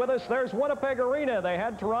 stay with us. There's Winnipeg Arena. They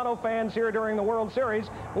had Toronto fans here during the World Series.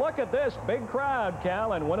 Look at this big crowd,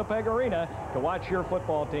 Cal, in Winnipeg Arena to watch your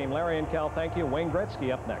football team. Larry and Cal, thank you. Wayne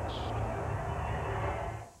Gretzky up next.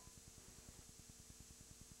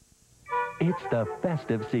 It's the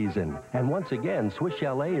festive season, and once again, Swiss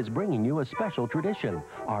Chalet is bringing you a special tradition,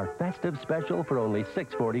 our festive special for only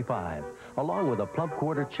 $6.45. Along with a plump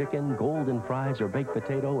quarter chicken, golden fries or baked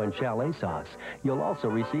potato and chalet sauce, you'll also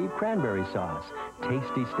receive cranberry sauce,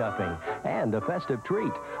 tasty stuffing, and a festive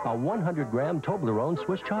treat, a 100-gram Toblerone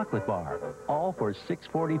Swiss chocolate bar, all for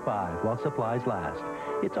 $6.45 while supplies last.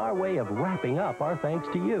 It's our way of wrapping up our thanks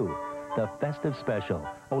to you. The festive special,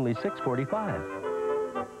 only $6.45.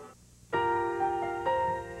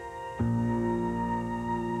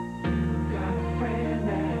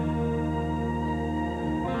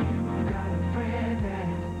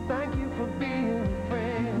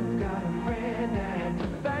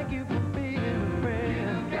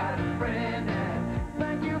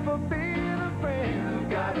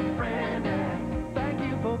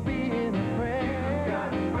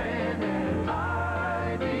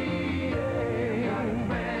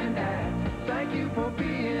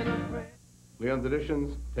 Leon's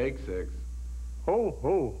Additions, take 6. Ho,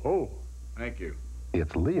 ho, ho. Thank you.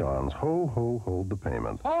 It's Leon's Ho, Ho, Hold the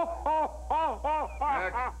Payment. Ho, ho, ho, ho,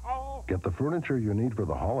 ho, ho. Get the furniture you need for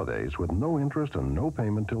the holidays with no interest and no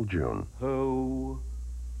payment till June. Ho,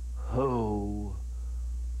 ho,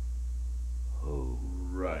 ho.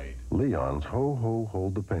 Right. Leon's Ho, Ho,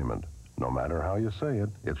 Hold the Payment. No matter how you say it,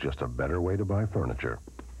 it's just a better way to buy furniture.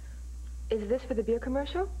 Is this for the beer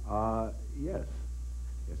commercial? Yes.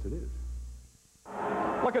 Yes, it is.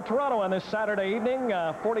 Look at Toronto on this Saturday evening.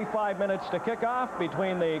 45 minutes to kick off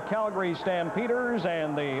between the Calgary Stampeders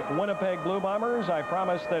and the Winnipeg Blue Bombers. I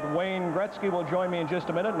promise that Wayne Gretzky will join me in just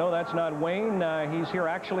a minute. No, that's not Wayne. He's here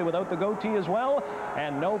actually without the goatee as well,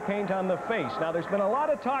 and no paint on the face. Now, there's been a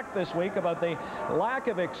lot of talk this week about the lack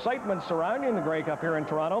of excitement surrounding the Grey Cup here in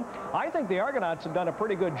Toronto. I think the Argonauts have done a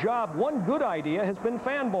pretty good job. One good idea has been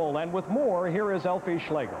Fan Bowl, and with more, here is Elfie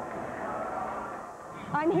Schlegel.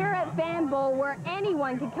 I'm here at Fan Bowl, where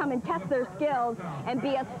anyone can come and test their skills and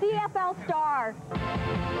be a CFL star.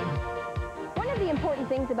 One of the important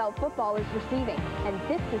things about football is receiving, and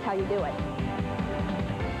this is how you do it.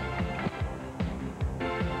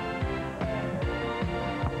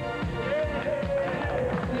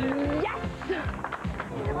 Yes!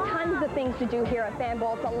 Tons of things to do here at Fan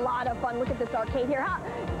Bowl. It's a lot of fun. Look at this arcade here. Huh?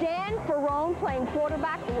 Dan Ferrone playing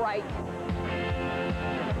quarterback right.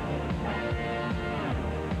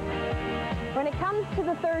 When it comes to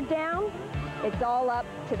the third down, it's all up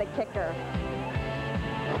to the kicker.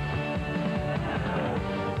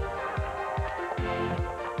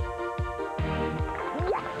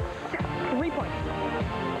 Yes! 3 points.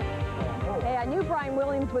 Hey, I knew Brian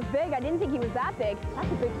Williams was big. I didn't think he was that big.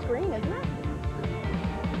 That's a big screen, isn't it?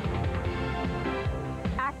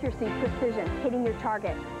 Accuracy, precision, hitting your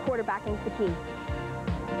target. Quarterbacking's the key.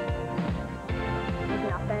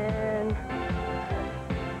 Nothing.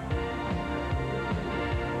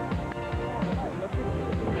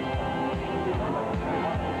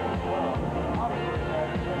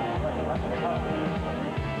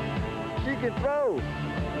 She can throw.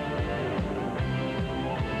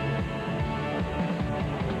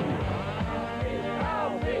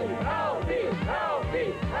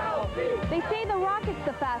 They say the Rocket's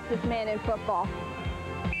the fastest man in football.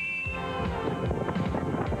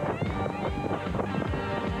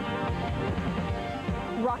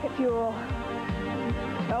 Rocket fuel.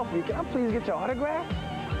 Elfie, can I please get your autograph?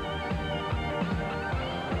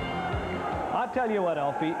 I'll tell you what,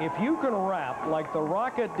 Elfie, if you can rap like the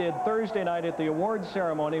Rocket did Thursday night at the awards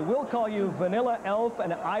ceremony, we'll call you Vanilla Elf,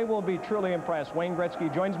 and I will be truly impressed. Wayne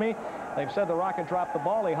Gretzky joins me. They've said the Rocket dropped the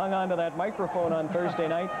ball. He hung on to that microphone on Thursday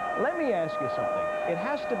night. Let me ask you something. It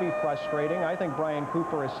has to be frustrating. I think Brian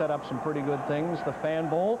Cooper has set up some pretty good things. The Fan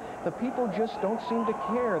Bowl, the people just don't seem to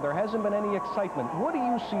care. There hasn't been any excitement. What do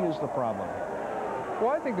you see as the problem? Well,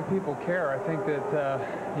 I think the people care. I think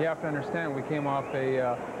that you have to understand we came off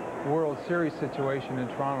a World Series situation in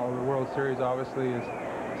Toronto. The World Series obviously is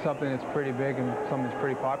something that's pretty big and something that's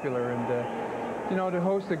pretty popular, and you know, to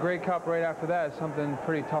host the Grey Cup right after that is something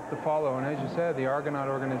pretty tough to follow. And as you said, the Argonaut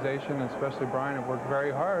organization, especially Brian, have worked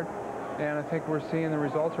very hard, and I think we're seeing the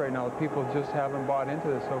results right now. The people just haven't bought into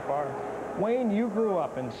this so far. Wayne, you grew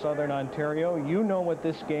up in Southern Ontario. You know what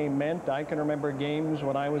this game meant. I can remember games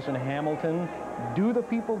when I was in Hamilton. Do the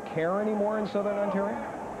people care anymore in Southern Ontario?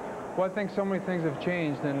 Well, I think so many things have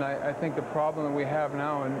changed, and I think the problem that we have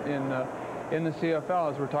now in the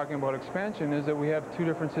CFL, as we're talking about expansion, is that we have two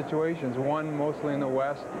different situations. One mostly in the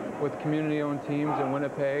West with community-owned teams in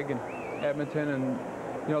Winnipeg and Edmonton, and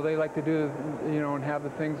you know, they like to do, you know, and have the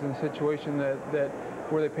things in a situation that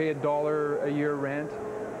where they pay $1 a year rent.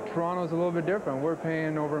 Toronto's a little bit different. We're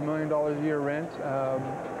paying over $1 million a year rent.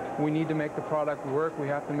 we need to make the product work. We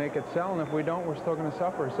have to make it sell, and if we don't, we're still going to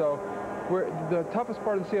suffer. So the toughest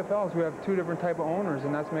part of the CFL is we have two different type of owners,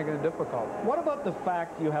 and that's making it difficult. What about the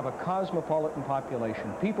fact you have a cosmopolitan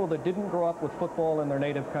population, people that didn't grow up with football in their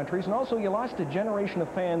native countries, and also you lost a generation of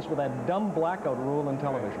fans with that dumb blackout rule in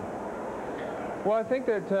television? Well, I think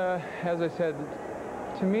that, as I said,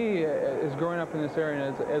 to me, as growing up in this area,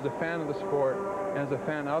 and as a fan of the sport, and as a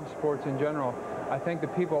fan of sports in general, I think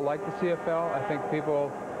that people like the CFL. I think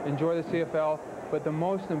people enjoy the CFL. But the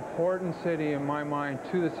most important city in my mind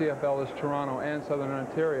to the CFL is Toronto and Southern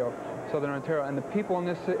Ontario. And the people in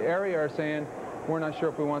this area are saying, we're not sure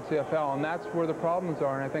if we want CFL. And that's where the problems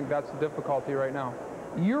are. And I think that's the difficulty right now.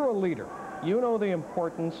 You're a leader. You know the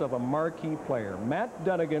importance of a marquee player. Matt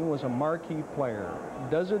Dunnigan was a marquee player.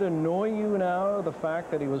 Does it annoy you now, the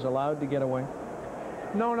fact that he was allowed to get away?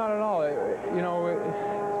 No, not at all. You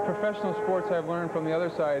know, professional sports, I've learned from the other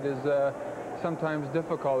side, is sometimes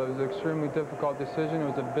difficult. It was an extremely difficult decision. It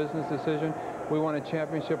was a business decision. We won a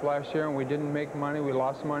championship last year and we didn't make money. We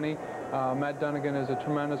lost money. Matt Dunnigan is a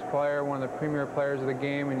tremendous player, one of the premier players of the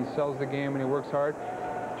game, and he sells the game and he works hard.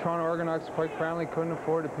 Toronto Argonauts, quite frankly, couldn't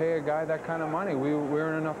afford to pay a guy that kind of money. We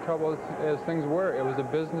were in enough trouble as things were. It was a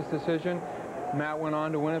business decision. Matt went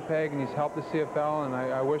on to Winnipeg and he's helped the CFL, and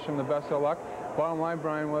I wish him the best of luck. Bottom line,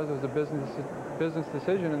 Brian, it was a business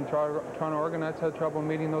decision, and Toronto Argonauts had trouble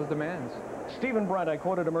meeting those demands. Stephen Brett, I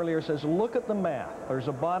quoted him earlier, says, look at the math. There's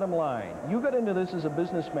a bottom line. You got into this as a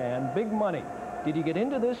businessman, big money. Did you get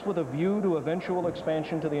into this with a view to eventual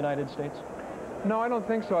expansion to the United States? No, I don't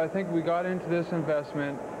think so. I think we got into this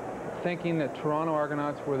investment thinking that Toronto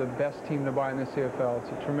Argonauts were the best team to buy in the CFL. It's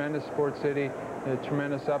a tremendous sports city, a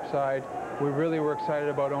tremendous upside. We really were excited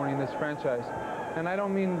about owning this franchise. And I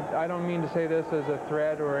don't mean to say this as a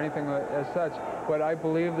threat or anything as such, but I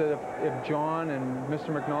believe that if John and Mr.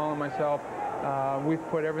 McNall and myself, we've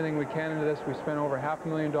put everything we can into this. We spent over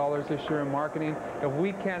 $500,000 this year in marketing. If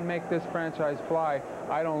we can't make this franchise fly,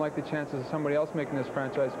 I don't like the chances of somebody else making this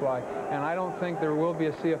franchise fly. And I don't think there will be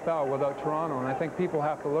a CFL without Toronto, and I think people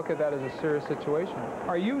have to look at that as a serious situation.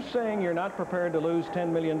 Are you saying you're not prepared to lose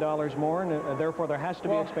 $10 million more, and therefore there has to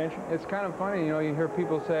be expansion? It's kind of funny, you know, you hear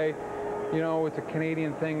people say, you know, it's a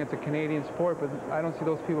Canadian thing, it's a Canadian sport, but I don't see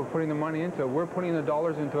those people putting the money into it. We're putting the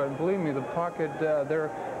dollars into it, and believe me, the pocket,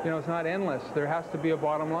 you know, it's not endless. There has to be a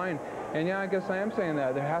bottom line. And yeah, I guess I am saying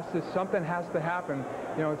that. Something has to happen.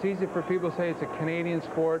 You know, it's easy for people to say it's a Canadian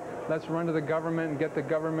sport. Let's run to the government and get the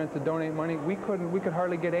government to donate money. We could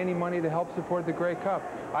hardly get any money to help support the Grey Cup.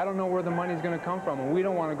 I don't know where the money's going to come from, and we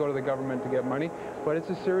don't want to go to the government to get money, but it's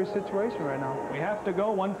a serious situation right now. We have to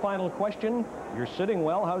go. One final question. You're sitting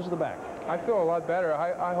well. How's the back? I feel a lot better.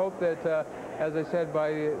 I hope that, as I said,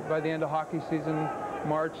 by the end of hockey season,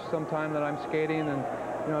 March sometime, that I'm skating. And,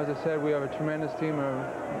 you know, as I said, we have a tremendous team,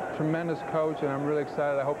 a tremendous coach, and I'm really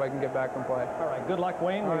excited. I hope I can get back and play. All right. Good luck,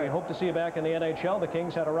 Wayne. We hope to see you back in the NHL. The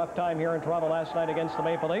Kings had a rough time here in Toronto last night against the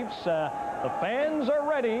Maple Leafs. The fans are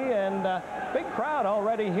ready, and big crowd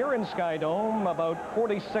already here in Skydome. About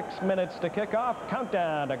 46 minutes to kick off.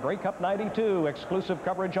 Countdown to Grey Cup 92. Exclusive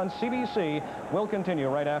coverage on CBC will continue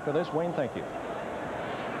right after this. Wayne, thank you.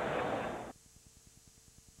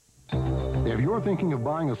 If you're thinking of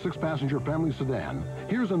buying a 6-passenger family sedan,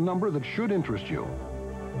 here's a number that should interest you.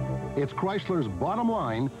 It's Chrysler's bottom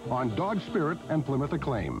line on Dodge Spirit and Plymouth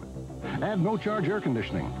Acclaim. Add no-charge air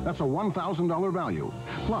conditioning. That's a $1,000 value,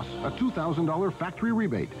 plus a $2,000 factory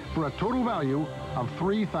rebate for a total value of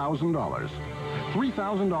 $3,000.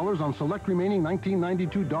 $3,000 on select remaining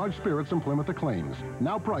 1992 Dodge Spirits and Plymouth Acclaims,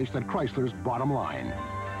 now priced at Chrysler's bottom line.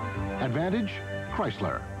 Advantage,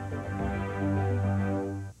 Chrysler.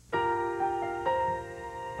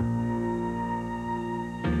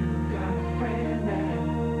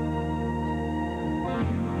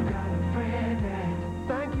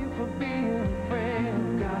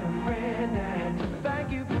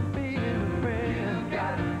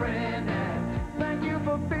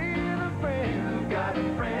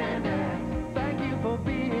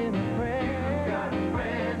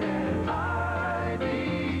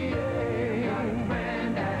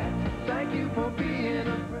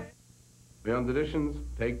 Leon's Additions,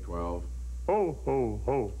 take 12. Ho, ho,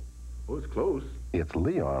 ho. Oh, it's close. It's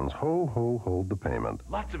Leon's Ho, Ho, Hold the Payment.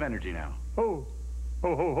 Lots of energy now. Ho,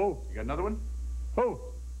 ho, ho, ho. You got another one? Ho.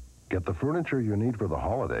 Get the furniture you need for the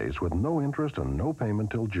holidays with no interest and no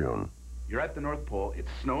payment till June. You're at the North Pole.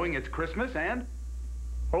 It's snowing, it's Christmas, and...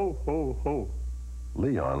 Ho, ho, ho.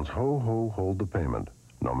 Leon's Ho, Ho, Hold the Payment.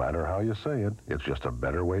 No matter how you say it, it's just a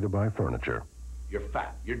better way to buy furniture. You're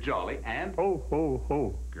fat, you're jolly, and... Ho, ho,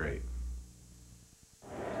 ho. Great.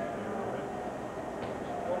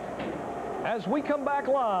 As we come back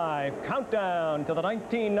live, countdown to the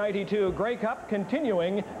 1992 Grey Cup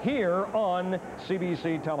continuing here on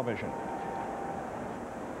CBC television.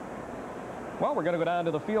 Well, we're going to go down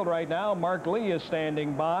to the field right now. Mark Lee is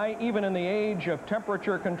standing by. Even in the age of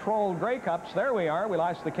temperature-controlled Grey Cups, there we are. We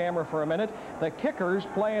lost the camera for a minute. The kickers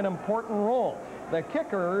play an important role. The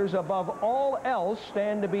kickers, above all else,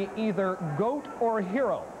 stand to be either GOAT or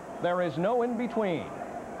hero. There is no in-between.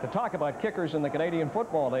 To talk about kickers in the Canadian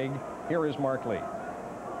Football League, here is Mark Lee.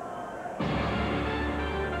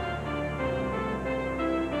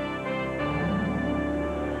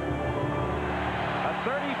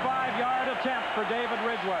 Attempt for David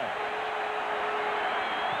Ridgway.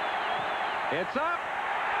 It's up.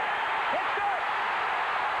 It's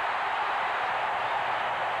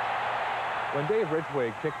good. When Dave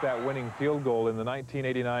Ridgway kicked that winning field goal in the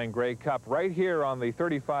 1989 Grey Cup right here on the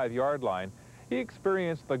 35-yard line, he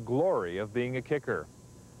experienced the glory of being a kicker.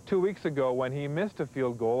 2 weeks ago, when he missed a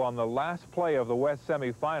field goal on the last play of the West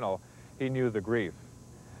semifinal, he knew the grief.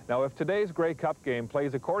 Now, if today's Grey Cup game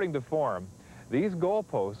plays according to form, these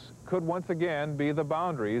goalposts could once again be the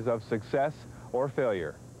boundaries of success or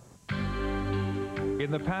failure. In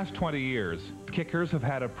the past 20 years, kickers have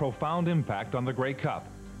had a profound impact on the Grey Cup.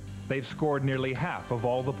 They've scored nearly half of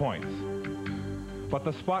all the points. But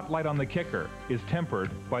the spotlight on the kicker is tempered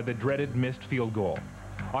by the dreaded missed field goal.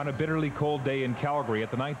 On a bitterly cold day in Calgary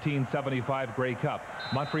at the 1975 Grey Cup,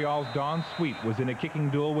 Montreal's Don Sweet was in a kicking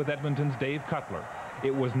duel with Edmonton's Dave Cutler.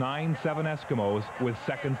 It was 9-7 Eskimos with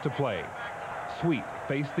seconds to play. Sweet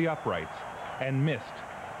faced the uprights and missed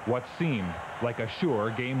what seemed like a sure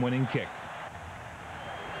game-winning kick.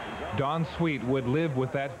 Don Sweet would live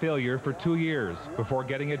with that failure for 2 years before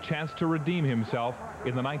getting a chance to redeem himself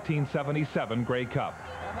in the 1977 Grey Cup.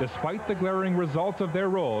 Despite the glaring results of their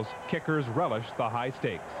roles, kickers relished the high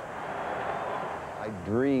stakes. I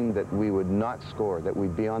dreamed that we would not score, that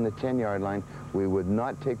we'd be on the 10-yard line, we would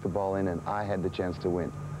not take the ball in, and I had the chance to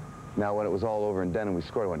win. Now, when it was all over and done and we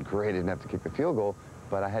scored, I went, great, I didn't have to kick the field goal,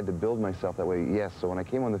 but I had to build myself that way, yes. So when I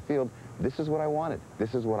came on the field, this is what I wanted.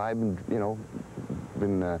 This is what I've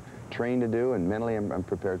been, trained to do, and mentally I'm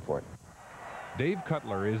prepared for it. Dave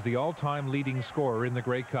Cutler is the all-time leading scorer in the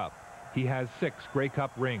Grey Cup. He has 6 Grey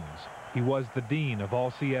Cup rings. He was the dean of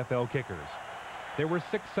all CFL kickers. There were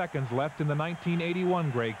 6 seconds left in the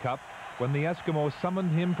 1981 Grey Cup when the Eskimos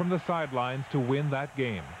summoned him from the sidelines to win that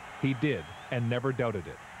game. He did, and never doubted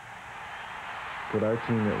it. With our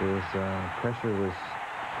team, it was pressure was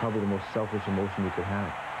probably the most selfish emotion you could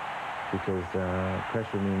have, because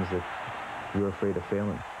pressure means that you're afraid of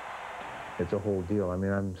failing. It's a whole deal. I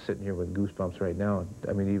mean, I'm sitting here with goosebumps right now.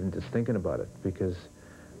 I mean, even just thinking about it, because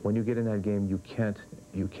when you get in that game, you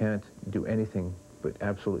can't do anything but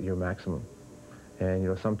absolutely your maximum.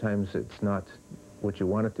 And sometimes it's not what you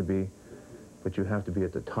want it to be, but you have to be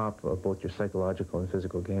at the top of both your psychological and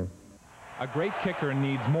physical game. A great kicker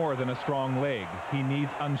needs more than a strong leg. He needs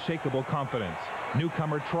unshakable confidence.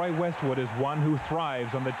 Newcomer Troy Westwood is one who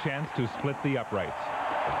thrives on the chance to split the uprights.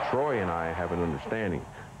 Troy and I have an understanding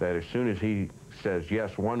that as soon as he says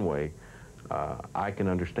yes one way, I can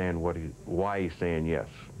understand why he's saying yes,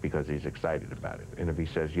 because he's excited about it. And if he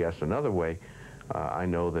says yes another way, I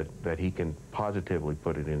know that he can positively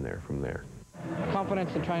put it in there from there. Confidence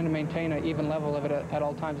and trying to maintain an even level of it at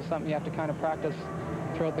all times is something you have to kind of practice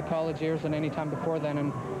throughout the college years and any time before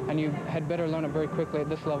then, and you had better learn it very quickly at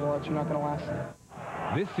this level, or you're not going to last.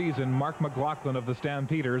 This season, Mark McLaughlin of the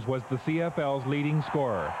Stampeders was the CFL's leading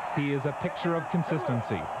scorer. He is a picture of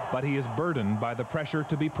consistency, but he is burdened by the pressure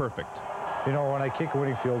to be perfect. When I kick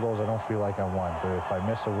winning field goals, I don't feel like I won, but if I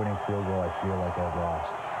miss a winning field goal, I feel like I've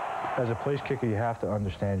lost. As a place kicker, you have to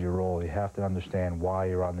understand your role. You have to understand why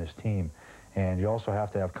you're on this team, and you also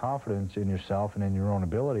have to have confidence in yourself and in your own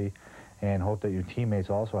ability, and hope that your teammates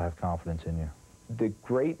also have confidence in you. The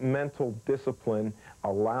great mental discipline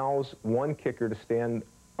allows one kicker to stand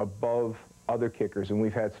above other kickers, and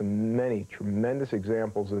we've had many tremendous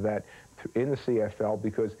examples of that in the CFL,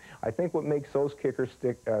 because I think what makes those kickers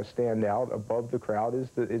stand out above the crowd is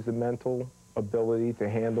the mental ability to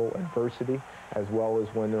handle adversity, as well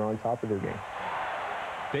as when they're on top of their game.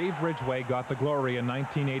 Dave Ridgway got the glory in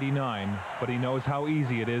 1989, but he knows how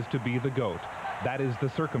easy it is to be the GOAT. That is the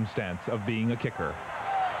circumstance of being a kicker.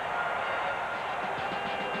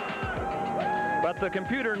 But the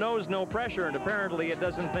computer knows no pressure, and apparently it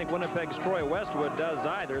doesn't think Winnipeg's Troy Westwood does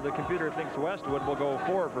either. The computer thinks Westwood will go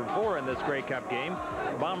 4 for 4 in this Grey Cup game.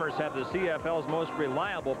 Bombers have the CFL's most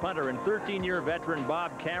reliable punter and 13-year veteran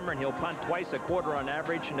Bob Cameron. He'll punt twice a quarter on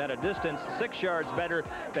average and at a distance 6 yards better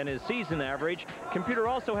than his season average. Computer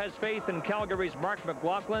also has faith in Calgary's Mark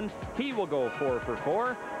McLaughlin. He will go 4 for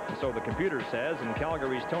 4. And so the computer says, and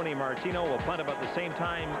Calgary's Tony Martino will punt about the same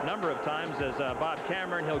number of times as Bob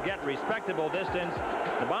Cameron. He'll get respectable distance.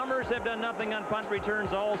 The Bombers have done nothing on punt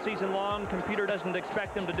returns all season long. Computer doesn't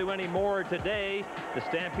expect them to do any more today. The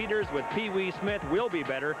Stampeders with Pee Wee Smith will be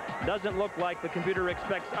better. Doesn't look like the computer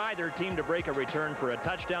expects either team to break a return for a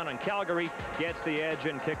touchdown, and Calgary gets the edge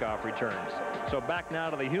in kickoff returns. So back now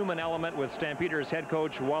to the human element with Stampeders head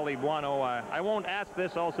coach Wally Buono. I won't ask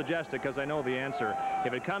this, I'll suggest it because I know the answer.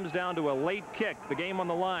 If it comes down to a late kick, the game on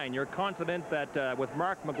the line, you're confident that with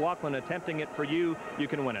Mark McLaughlin attempting it for you, you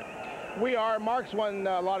can win it? We are. Mark's won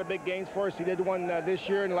a lot of big games for us. He did one this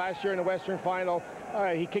year and last year in the Western Final.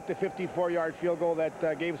 He kicked a 54-yard field goal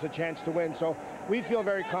that gave us a chance to win. So we feel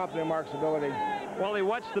very confident in Mark's ability. Wally,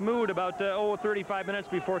 what's the mood about 35 minutes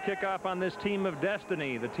before kickoff on this team of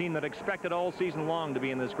destiny, the team that expected all season long to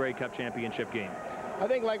be in this Grey Cup championship game? I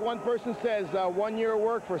think, like one person says, 1 year of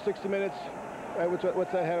work for 60 minutes.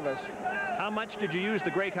 What's ahead of us? How much did you use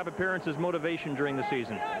the Grey Cup appearance as motivation during the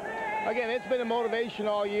season? Again, it's been a motivation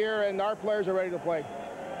all year, and our players are ready to play.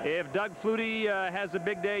 If Doug Flutie has a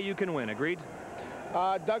big day, you can win. Agreed?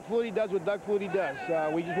 Doug Flutie does what Doug Flutie does.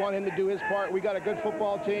 We just want him to do his part. We got a good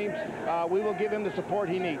football team. We will give him the support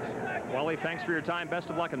he needs. Wally, thanks for your time. Best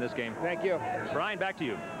of luck in this game. Thank you. Brian, back to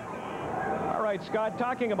you. All right, Scott,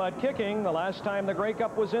 talking about kicking, the last time the Grey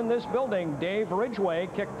Cup was in this building, Dave Ridgway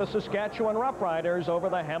kicked the Saskatchewan Roughriders over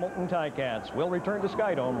the Hamilton Ticats. We'll return to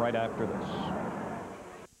Skydome right after this.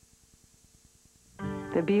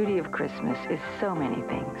 The beauty of Christmas is so many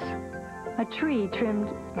things. A tree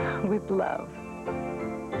trimmed with love.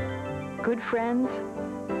 Good friends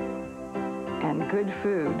and good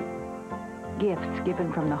food. Gifts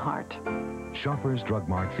given from the heart. Shoppers Drug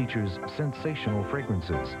Mart features sensational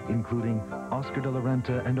fragrances, including Oscar de la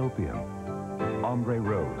Renta and Opium, Ombre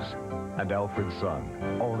Rose, and Alfred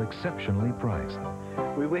Sun, all exceptionally priced.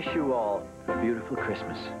 We wish you all a beautiful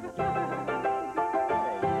Christmas.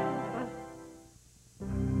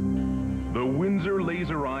 The Windsor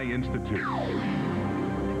Laser Eye Institute.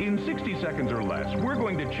 In 60 seconds or less, we're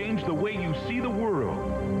going to change the way you see the world.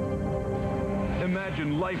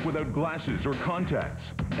 Imagine life without glasses or contacts.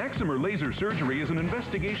 Excimer laser surgery is an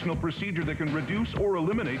investigational procedure that can reduce or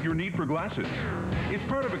eliminate your need for glasses. It's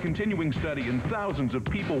part of a continuing study, and thousands of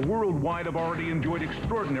people worldwide have already enjoyed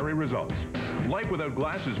extraordinary results. Life without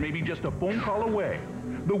glasses may be just a phone call away.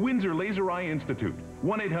 The Windsor Laser Eye Institute,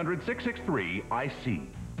 1-800-663-IC.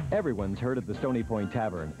 Everyone's heard of the Stony Point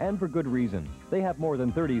Tavern, and for good reason. They have more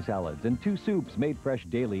than 30 salads and 2 soups made fresh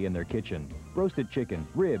daily in their kitchen. Roasted chicken,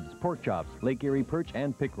 ribs, pork chops, Lake Erie perch,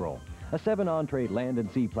 and pickerel. A 7-entree land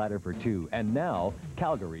and sea platter for 2, and now,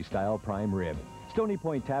 Calgary-style prime rib. Stony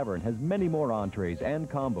Point Tavern has many more entrees and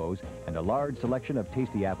combos, and a large selection of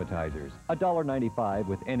tasty appetizers. $1.95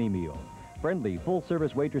 with any meal. Friendly,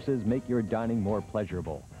 full-service waitresses make your dining more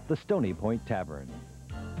pleasurable. The Stony Point Tavern.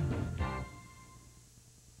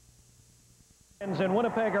 In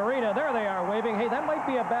Winnipeg Arena, there they are waving. Hey, that might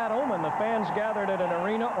be a bad omen. The fans gathered at an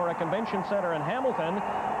arena or a convention center in Hamilton.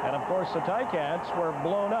 And of course, the Ticats were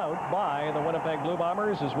blown out by the Winnipeg Blue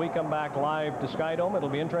Bombers. As we come back live to Skydome, it'll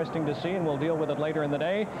be interesting to see, and we'll deal with it later in the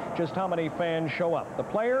day, just how many fans show up. The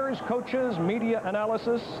players, coaches, media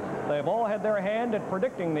analysis, they've all had their hand at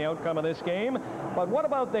predicting the outcome of this game. But what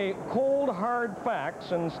about the cold, hard facts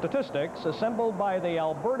and statistics assembled by the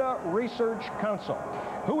Alberta Research Council?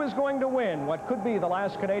 Who is going to win what could be the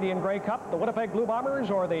last Canadian Grey Cup, the Winnipeg Blue Bombers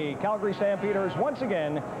or the Calgary Stampeders? Once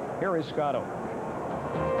again, here is Scotto.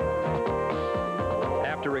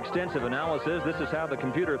 After extensive analysis, this is how the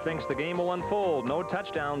computer thinks the game will unfold. No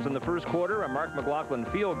touchdowns in the first quarter. A Mark McLaughlin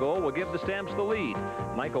field goal will give the Stamps the lead.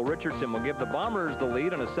 Michael Richardson will give the Bombers the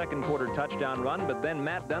lead on a second quarter touchdown run, but then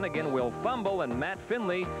Matt Dunnigan will fumble, and Matt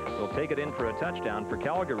Finley will take it in for a touchdown for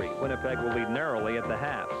Calgary. Winnipeg will lead narrowly at the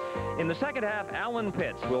half. In the second half, Alan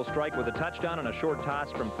Pitts will strike with a touchdown and a short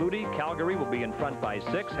toss from Flutie. Calgary will be in front by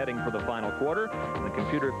 6, heading for the final quarter. The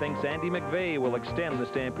computer thinks Andy McVeigh will extend the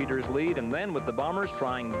Stampeders' lead, and then with the Bombers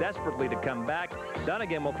trying desperately to come back,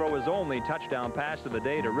 Dunnigan will throw his only touchdown pass of the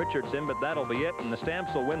day to Richardson, but that'll be it, and the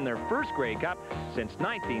Stamps will win their first Grey Cup since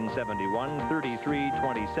 1971,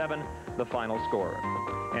 33-27, the final score.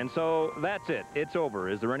 And so that's it. It's over.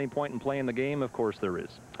 Is there any point in playing the game? Of course there is.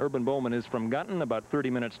 Urban Bowman is from Gunton, about 30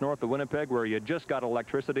 minutes north of Winnipeg, where you just got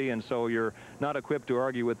electricity, and so you're not equipped to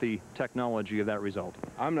argue with the technology of that result.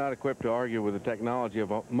 I'm not equipped to argue with the technology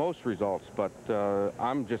of most results, but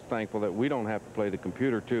I'm just thankful that we don't have to play the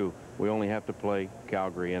computer too. We only have to play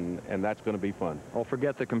Calgary, and that's going to be fun. I'll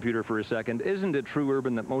forget the computer for a second. Isn't it true,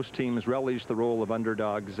 Urban, that most teams relish the role of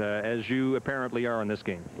underdogs, as you apparently are in this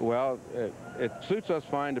game? Well, it suits us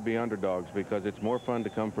fine to be underdogs because it's more fun to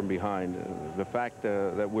come from behind. The fact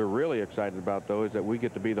that we're really excited about, though, is that we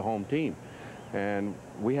get to be the home team. And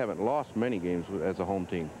we haven't lost many games as a home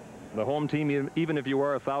team. The home team, even if you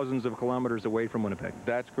are thousands of kilometers away from Winnipeg.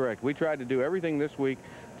 That's correct. We tried to do everything this week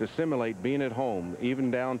to simulate being at home, even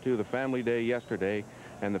down to the family day yesterday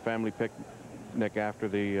and the family picnic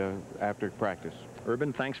after practice.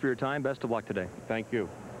 Urban, thanks for your time. Best of luck today. Thank you.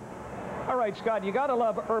 All right, Scott, you got to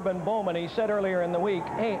love Urban Bowman. He said earlier in the week,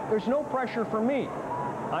 hey, there's no pressure for me.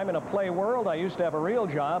 I'm in a play world. I used to have a real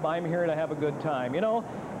job. I'm here to have a good time. You know,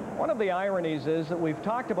 one of the ironies is that we've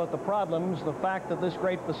talked about the problems, the fact that this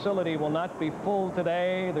great facility will not be full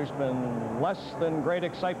today. There's been less than great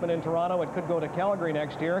excitement in Toronto. It could go to Calgary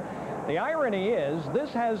next year. The irony is this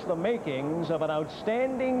has the makings of an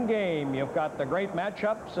outstanding game. You've got the great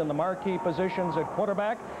matchups in the marquee positions at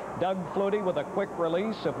quarterback. Doug Flutie with a quick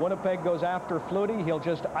release. If Winnipeg goes after Flutie, he'll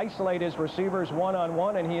just isolate his receivers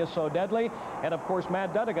one-on-one, and he is so deadly. And, of course,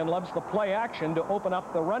 Matt Dunigan loves the play action to open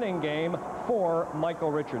up the running game for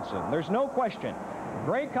Michael Richardson. There's no question.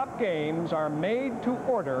 Grey Cup games are made to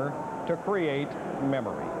order to create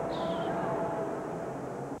memories.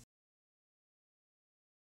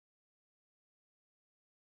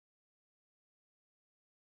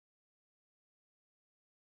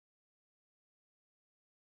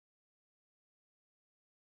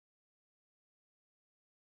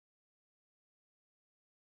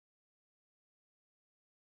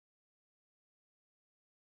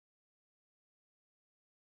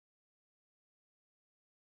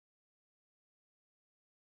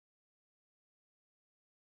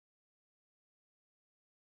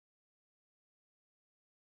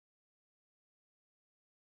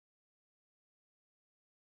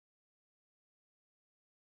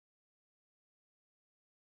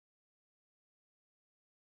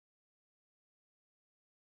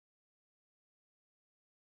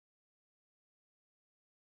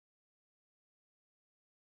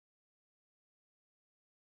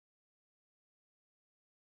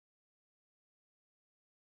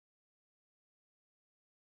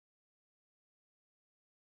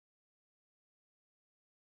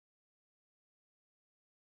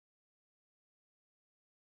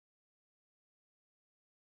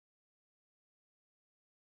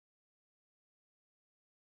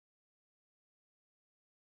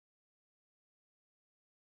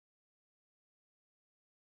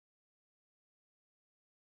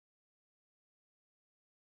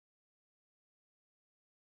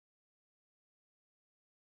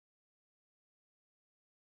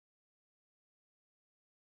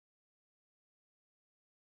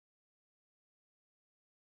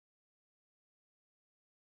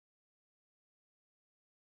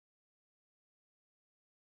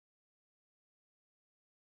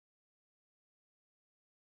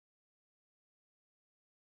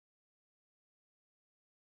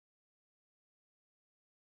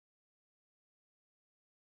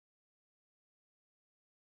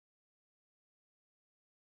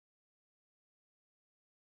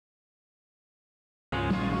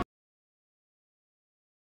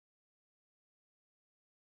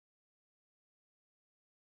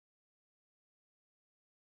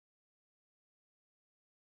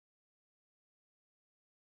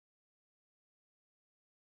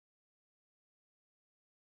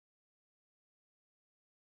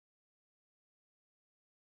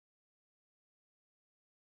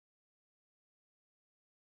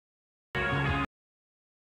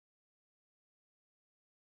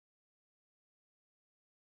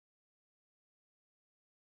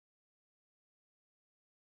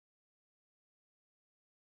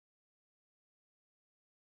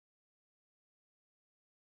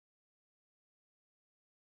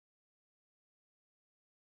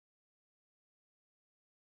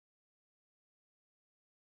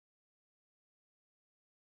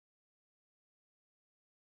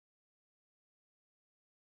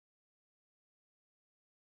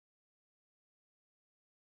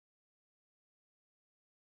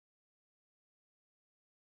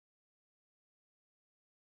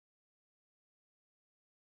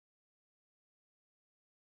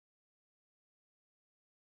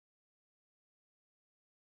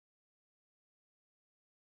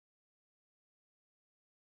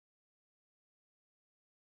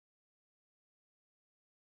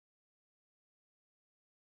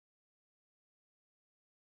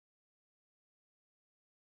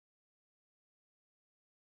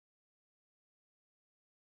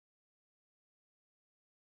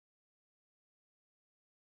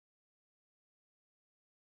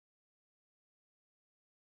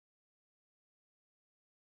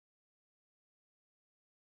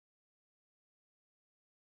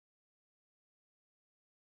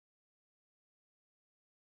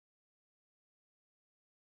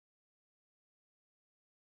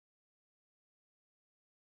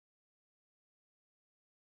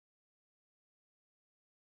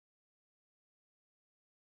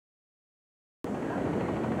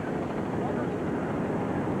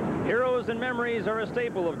 Photos and memories are a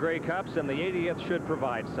staple of Grey Cups, and the 80th should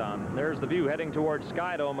provide some. There's the view heading towards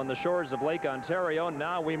Skydome on the shores of Lake Ontario.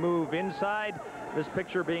 Now we move inside. This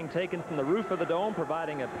picture being taken from the roof of the dome,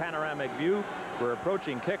 providing a panoramic view. We're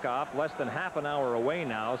approaching kickoff, less than half an hour away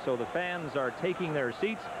now, so the fans are taking their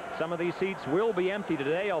seats. Some of these seats will be empty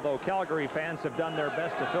today, although Calgary fans have done their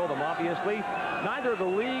best to fill them, obviously. Neither the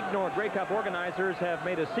league nor Grey Cup organizers have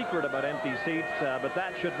made a secret about empty seats, but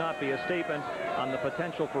that should not be a statement on the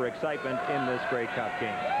potential for excitement in this Grey Cup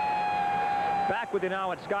game. Back with you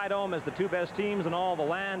now at Skydome as the two best teams in all the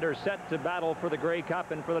land are set to battle for the Grey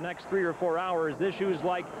Cup, and for the next 3 or 4 hours, issues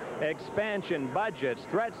like expansion, budgets,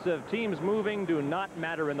 threats of teams moving do not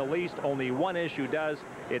matter in the least. Only one issue does.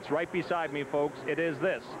 It's right beside me, folks. It is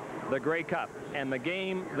this: the Grey Cup and the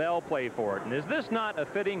game they'll play for it. And is this not a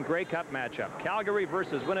fitting Grey Cup matchup? Calgary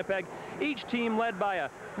versus Winnipeg, each team led by a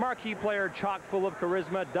marquee player chock full of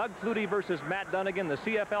charisma. Doug Flutie versus Matt Dunnigan, the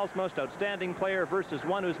CFL's most outstanding player, versus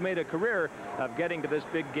one who's made a career of getting to this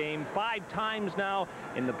big game 5 times now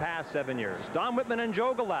in the past 7 years. Don Whitman and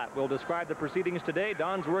Joe Galat will describe the proceedings today.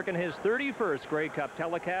 Don's working his 31st Grey Cup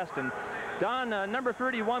telecast, and Don, number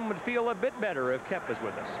 31 would feel a bit better if Kep was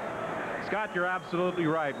with us. Scott, you're absolutely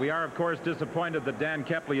right. We are, of course, disappointed that Dan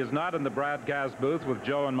Kepley is not in the broadcast booth with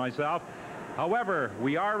Joe and myself. However,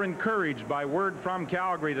 we are encouraged by word from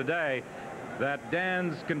Calgary today that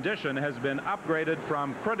Dan's condition has been upgraded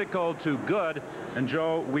from critical to good. And,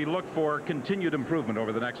 Joe, we look for continued improvement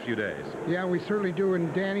over the next few days. Yeah, we certainly do.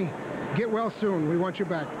 And, Danny, get well soon. We want you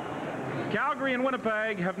back. Calgary and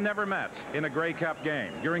Winnipeg have never met in a Grey Cup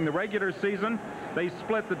game. During the regular season, they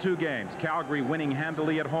split the 2 games. Calgary winning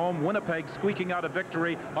handily at home, Winnipeg squeaking out a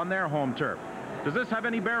victory on their home turf. Does this have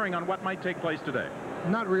any bearing on what might take place today?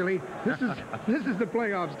 Not really. This is the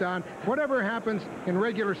playoffs, Don. Whatever happens in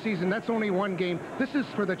regular season, that's only one game. This is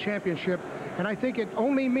for the championship, and I think it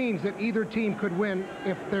only means that either team could win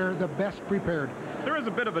if they're the best prepared. There is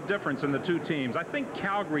a bit of a difference in the 2 teams. I think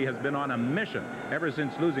Calgary has been on a mission ever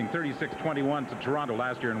since losing 36-21 to Toronto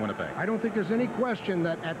last year in Winnipeg. I don't think there's any question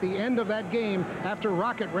that at the end of that game, after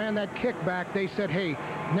Rocket ran that kickback, they said, hey,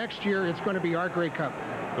 next year it's going to be our Grey Cup.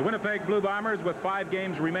 The Winnipeg Blue Bombers, with 5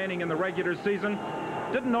 games remaining in the regular season,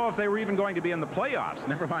 didn't know if they were even going to be in the playoffs,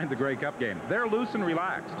 never mind the Grey Cup game. They're loose and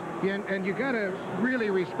relaxed. Yeah, and you got to really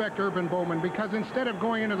respect Urban Bowman, because instead of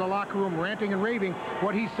going into the locker room ranting and raving,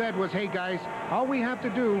 what he said was, hey, guys, all we have to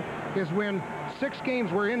do is win 6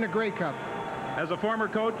 games. We're in the Grey Cup. As a former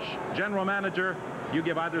coach, general manager, you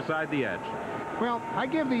give either side the edge. Well, I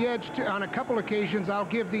give the edge on a couple occasions. I'll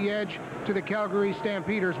give the edge to the Calgary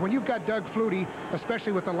Stampeders. When you've got Doug Flutie,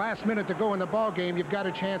 especially with the last minute to go in the ball game, you've got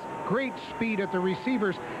a chance. Great speed at the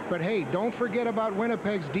receivers. But, hey, don't forget about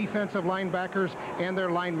Winnipeg's defensive linebackers and their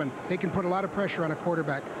linemen. They can put a lot of pressure on a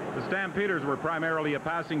quarterback. The Stampeders were primarily a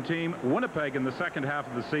passing team. Winnipeg in the second half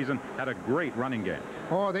of the season had a great running game.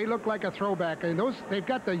 Oh, they look like a throwback. And they've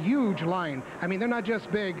got the huge line. I mean, they're not just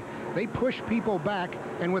big. They push people back.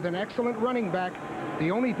 And with an excellent running back,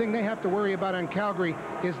 the only thing they have to worry about on Calgary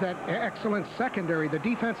is that excellent secondary. The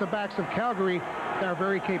defensive backs of Calgary are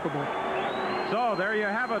very capable. So there you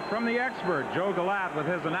have it from the expert, Joe Galat, with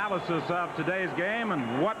his analysis of today's game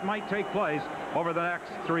and what might take place over the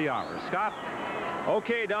next 3 hours. Scott?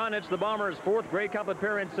 Okay, Don, it's the Bombers' 4th Grey Cup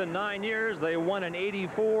appearance in 9 years. They won in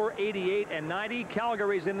 84, 88, and 90.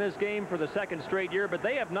 Calgary's in this game for the 2nd straight year, but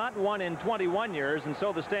they have not won in 21 years, and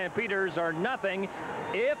so the Stampeders are nothing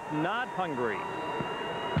if not hungry.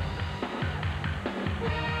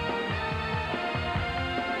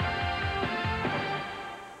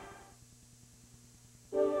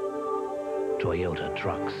 Toyota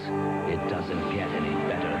trucks. It doesn't get any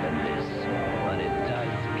better than this, but it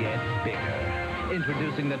does get bigger.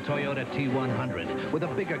 Introducing the Toyota T100 with a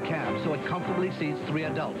bigger cab so it comfortably seats 3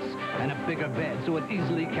 adults and a bigger bed so it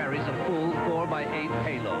easily carries a full 4x8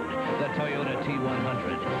 payload. The Toyota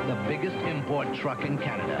T100, the biggest import truck in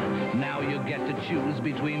Canada. Now you get to choose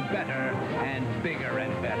between better and bigger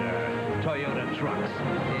and better. Toyota trucks.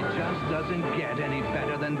 It just doesn't get any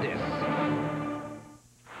better than this.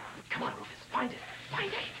 Come on, Rufus, find it.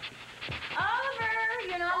 Find it. Oliver,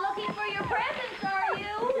 you're not looking for your presents, are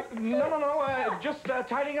you? No, just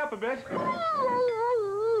tidying up a bit.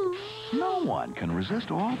 No one can resist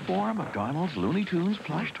all 4 McDonald's Looney Tunes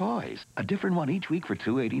plush toys. A different one each week for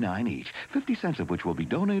 $2.89 each, 50 cents of which will be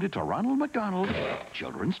donated to Ronald McDonald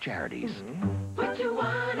Children's Charities. What you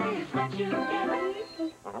want is what you get.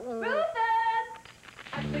 Rufus!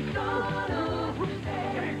 At McDonald's.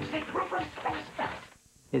 Rufus, fast.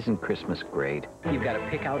 Isn't Christmas great? You've got to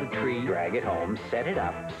pick out a tree, drag it home, set it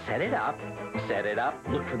up, set it up, set it up,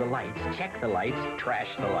 look for the lights, check the lights, trash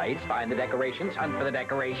the lights, find the decorations, hunt for the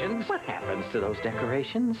decorations. What happens to those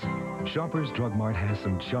decorations? Shoppers Drug Mart has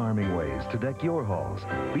some charming ways to deck your halls.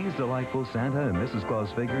 These delightful Santa and Mrs. Claus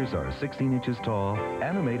figures are 16 inches tall,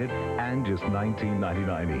 animated, and just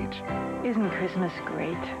 $19.99 each. Isn't Christmas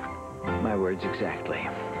great? My words exactly.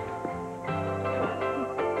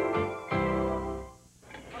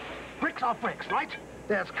 Bricks are bricks, right?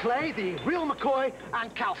 There's clay, the real McCoy,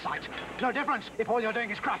 and calcite. No difference if all you're doing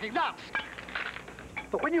is cracking nuts.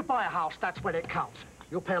 But when you buy a house, that's when it counts.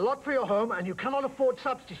 You'll pay a lot for your home, and you cannot afford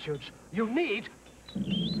substitutes. You need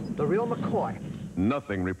the real McCoy.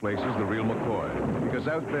 Nothing replaces the real McCoy, because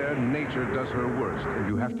out there, nature does her worst, and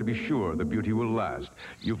you have to be sure the beauty will last.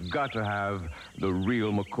 You've got to have the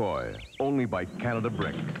real McCoy, only by Canada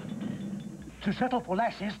Brick. To settle for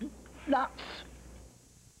less is nuts.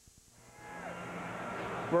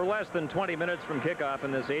 We're less than 20 minutes from kickoff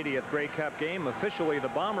in this 80th Grey Cup game. Officially, the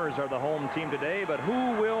Bombers are the home team today, but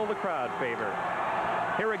who will the crowd favor?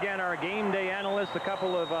 Here again, our game day analysts, a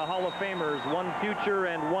couple of Hall of Famers, one future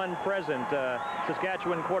and one present.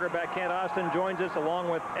 Saskatchewan quarterback Kent Austin joins us along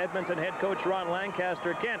with Edmonton head coach Ron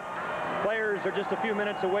Lancaster. Kent, players are just a few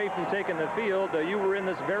minutes away from taking the field. You were in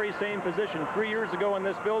this very same position 3 years ago in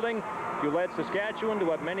this building. You led Saskatchewan to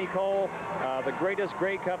what many call the greatest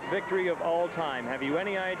Grey Cup victory of all time. Have you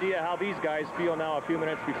any idea how these guys feel now a few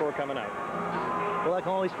minutes before coming out? Well, I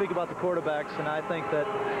can only speak about the quarterbacks, and I think that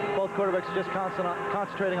both quarterbacks are just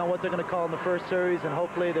concentrating on what they're going to call in the first series, and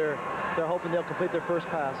hopefully they're hoping they'll complete their first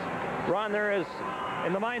pass. Ron, there is,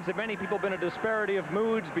 in the minds of many people, been a disparity of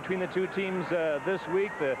moods between the two teams this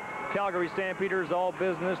week. The Calgary Stampeders, all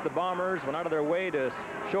business. The Bombers went out of their way to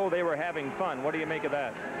show they were having fun. What do you make of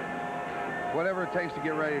that? Whatever it takes to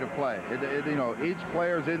get ready to play. You know, each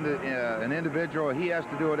player's an individual. He has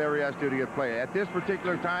to do whatever he has to do to get play. At this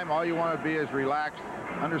particular time, all you want to be is relaxed,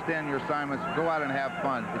 understand your assignments, go out and have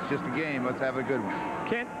fun. It's just a game. Let's have a good one.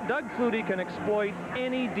 Kent, Doug Flutie can exploit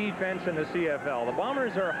any defense in the CFL. The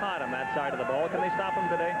Bombers are hot on that side of the ball. Can they stop him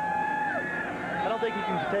today? I don't think you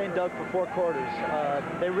can contain Doug for 4 quarters.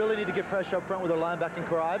 They really need to get pressure up front with their linebacking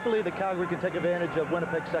core. I believe that Calgary can take advantage of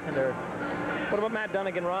Winnipeg's secondary. What about Matt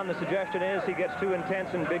Dunnigan, Ron? The suggestion is he gets too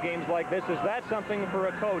intense in big games like this. Is that something for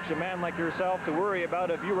a coach, a man like yourself, to worry about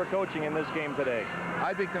if you were coaching in this game today?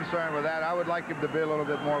 I'd be concerned with that. I would like him to be a little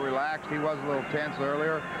bit more relaxed. He was a little tense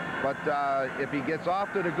earlier. But if he gets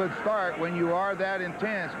off to the good start, when you are that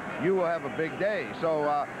intense, you will have a big day.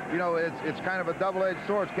 So, you know, it's kind of a double-edged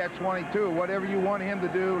sword, catch-22. Whatever you want him to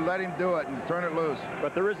do, let him do it and turn it loose.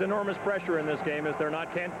 But there is enormous pressure in this game, is there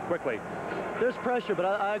not, Kent? Quickly. There's pressure, but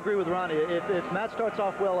I agree with Ronnie. If Matt starts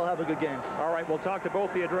off well, he'll have a good game. All right, we'll talk to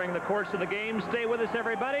both of you during the course of the game. Stay with us,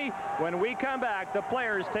 everybody. When we come back, the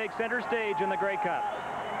players take center stage in the Grey Cup.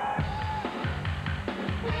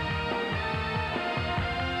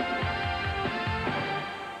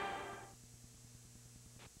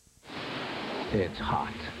 It's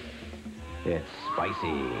hot. It's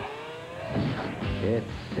spicy. It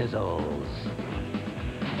sizzles.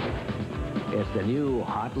 It's the new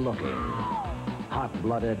hot-looking,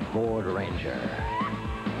 hot-blooded Ford Ranger.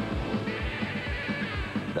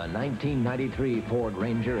 The 1993 Ford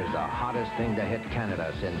Ranger is the hottest thing to hit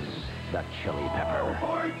Canada since the Chili Pepper.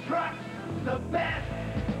 Ford trucks, the best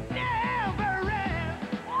ever.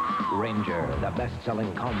 Ranger, the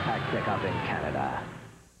best-selling compact pickup in Canada.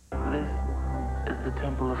 This is the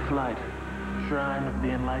Temple of Flight, shrine of the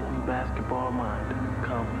enlightened basketball mind.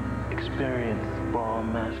 Come, experience ball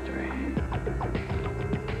mastery.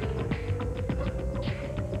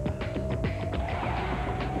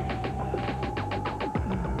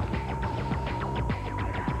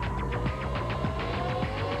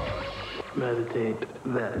 Meditate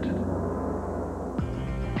that.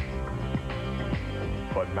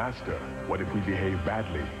 But Master, what if we behave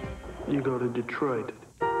badly? You go to Detroit.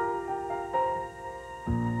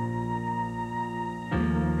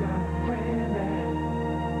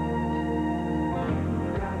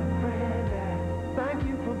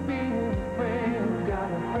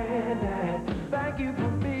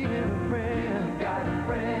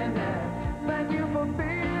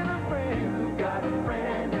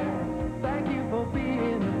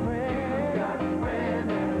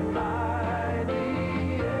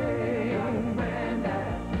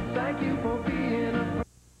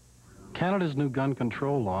 Canada's new gun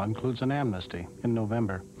control law includes an amnesty in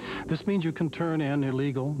November. This means you can turn in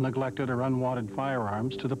illegal, neglected, or unwanted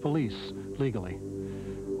firearms to the police legally.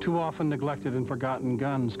 Too often neglected and forgotten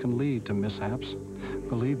guns can lead to mishaps.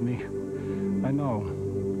 Believe me, I know.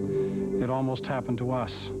 It almost happened to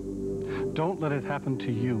us. Don't let it happen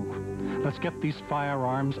to you. Let's get these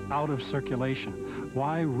firearms out of circulation.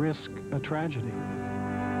 Why risk a tragedy?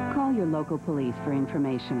 Call your local police for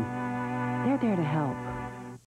information. They're there to help.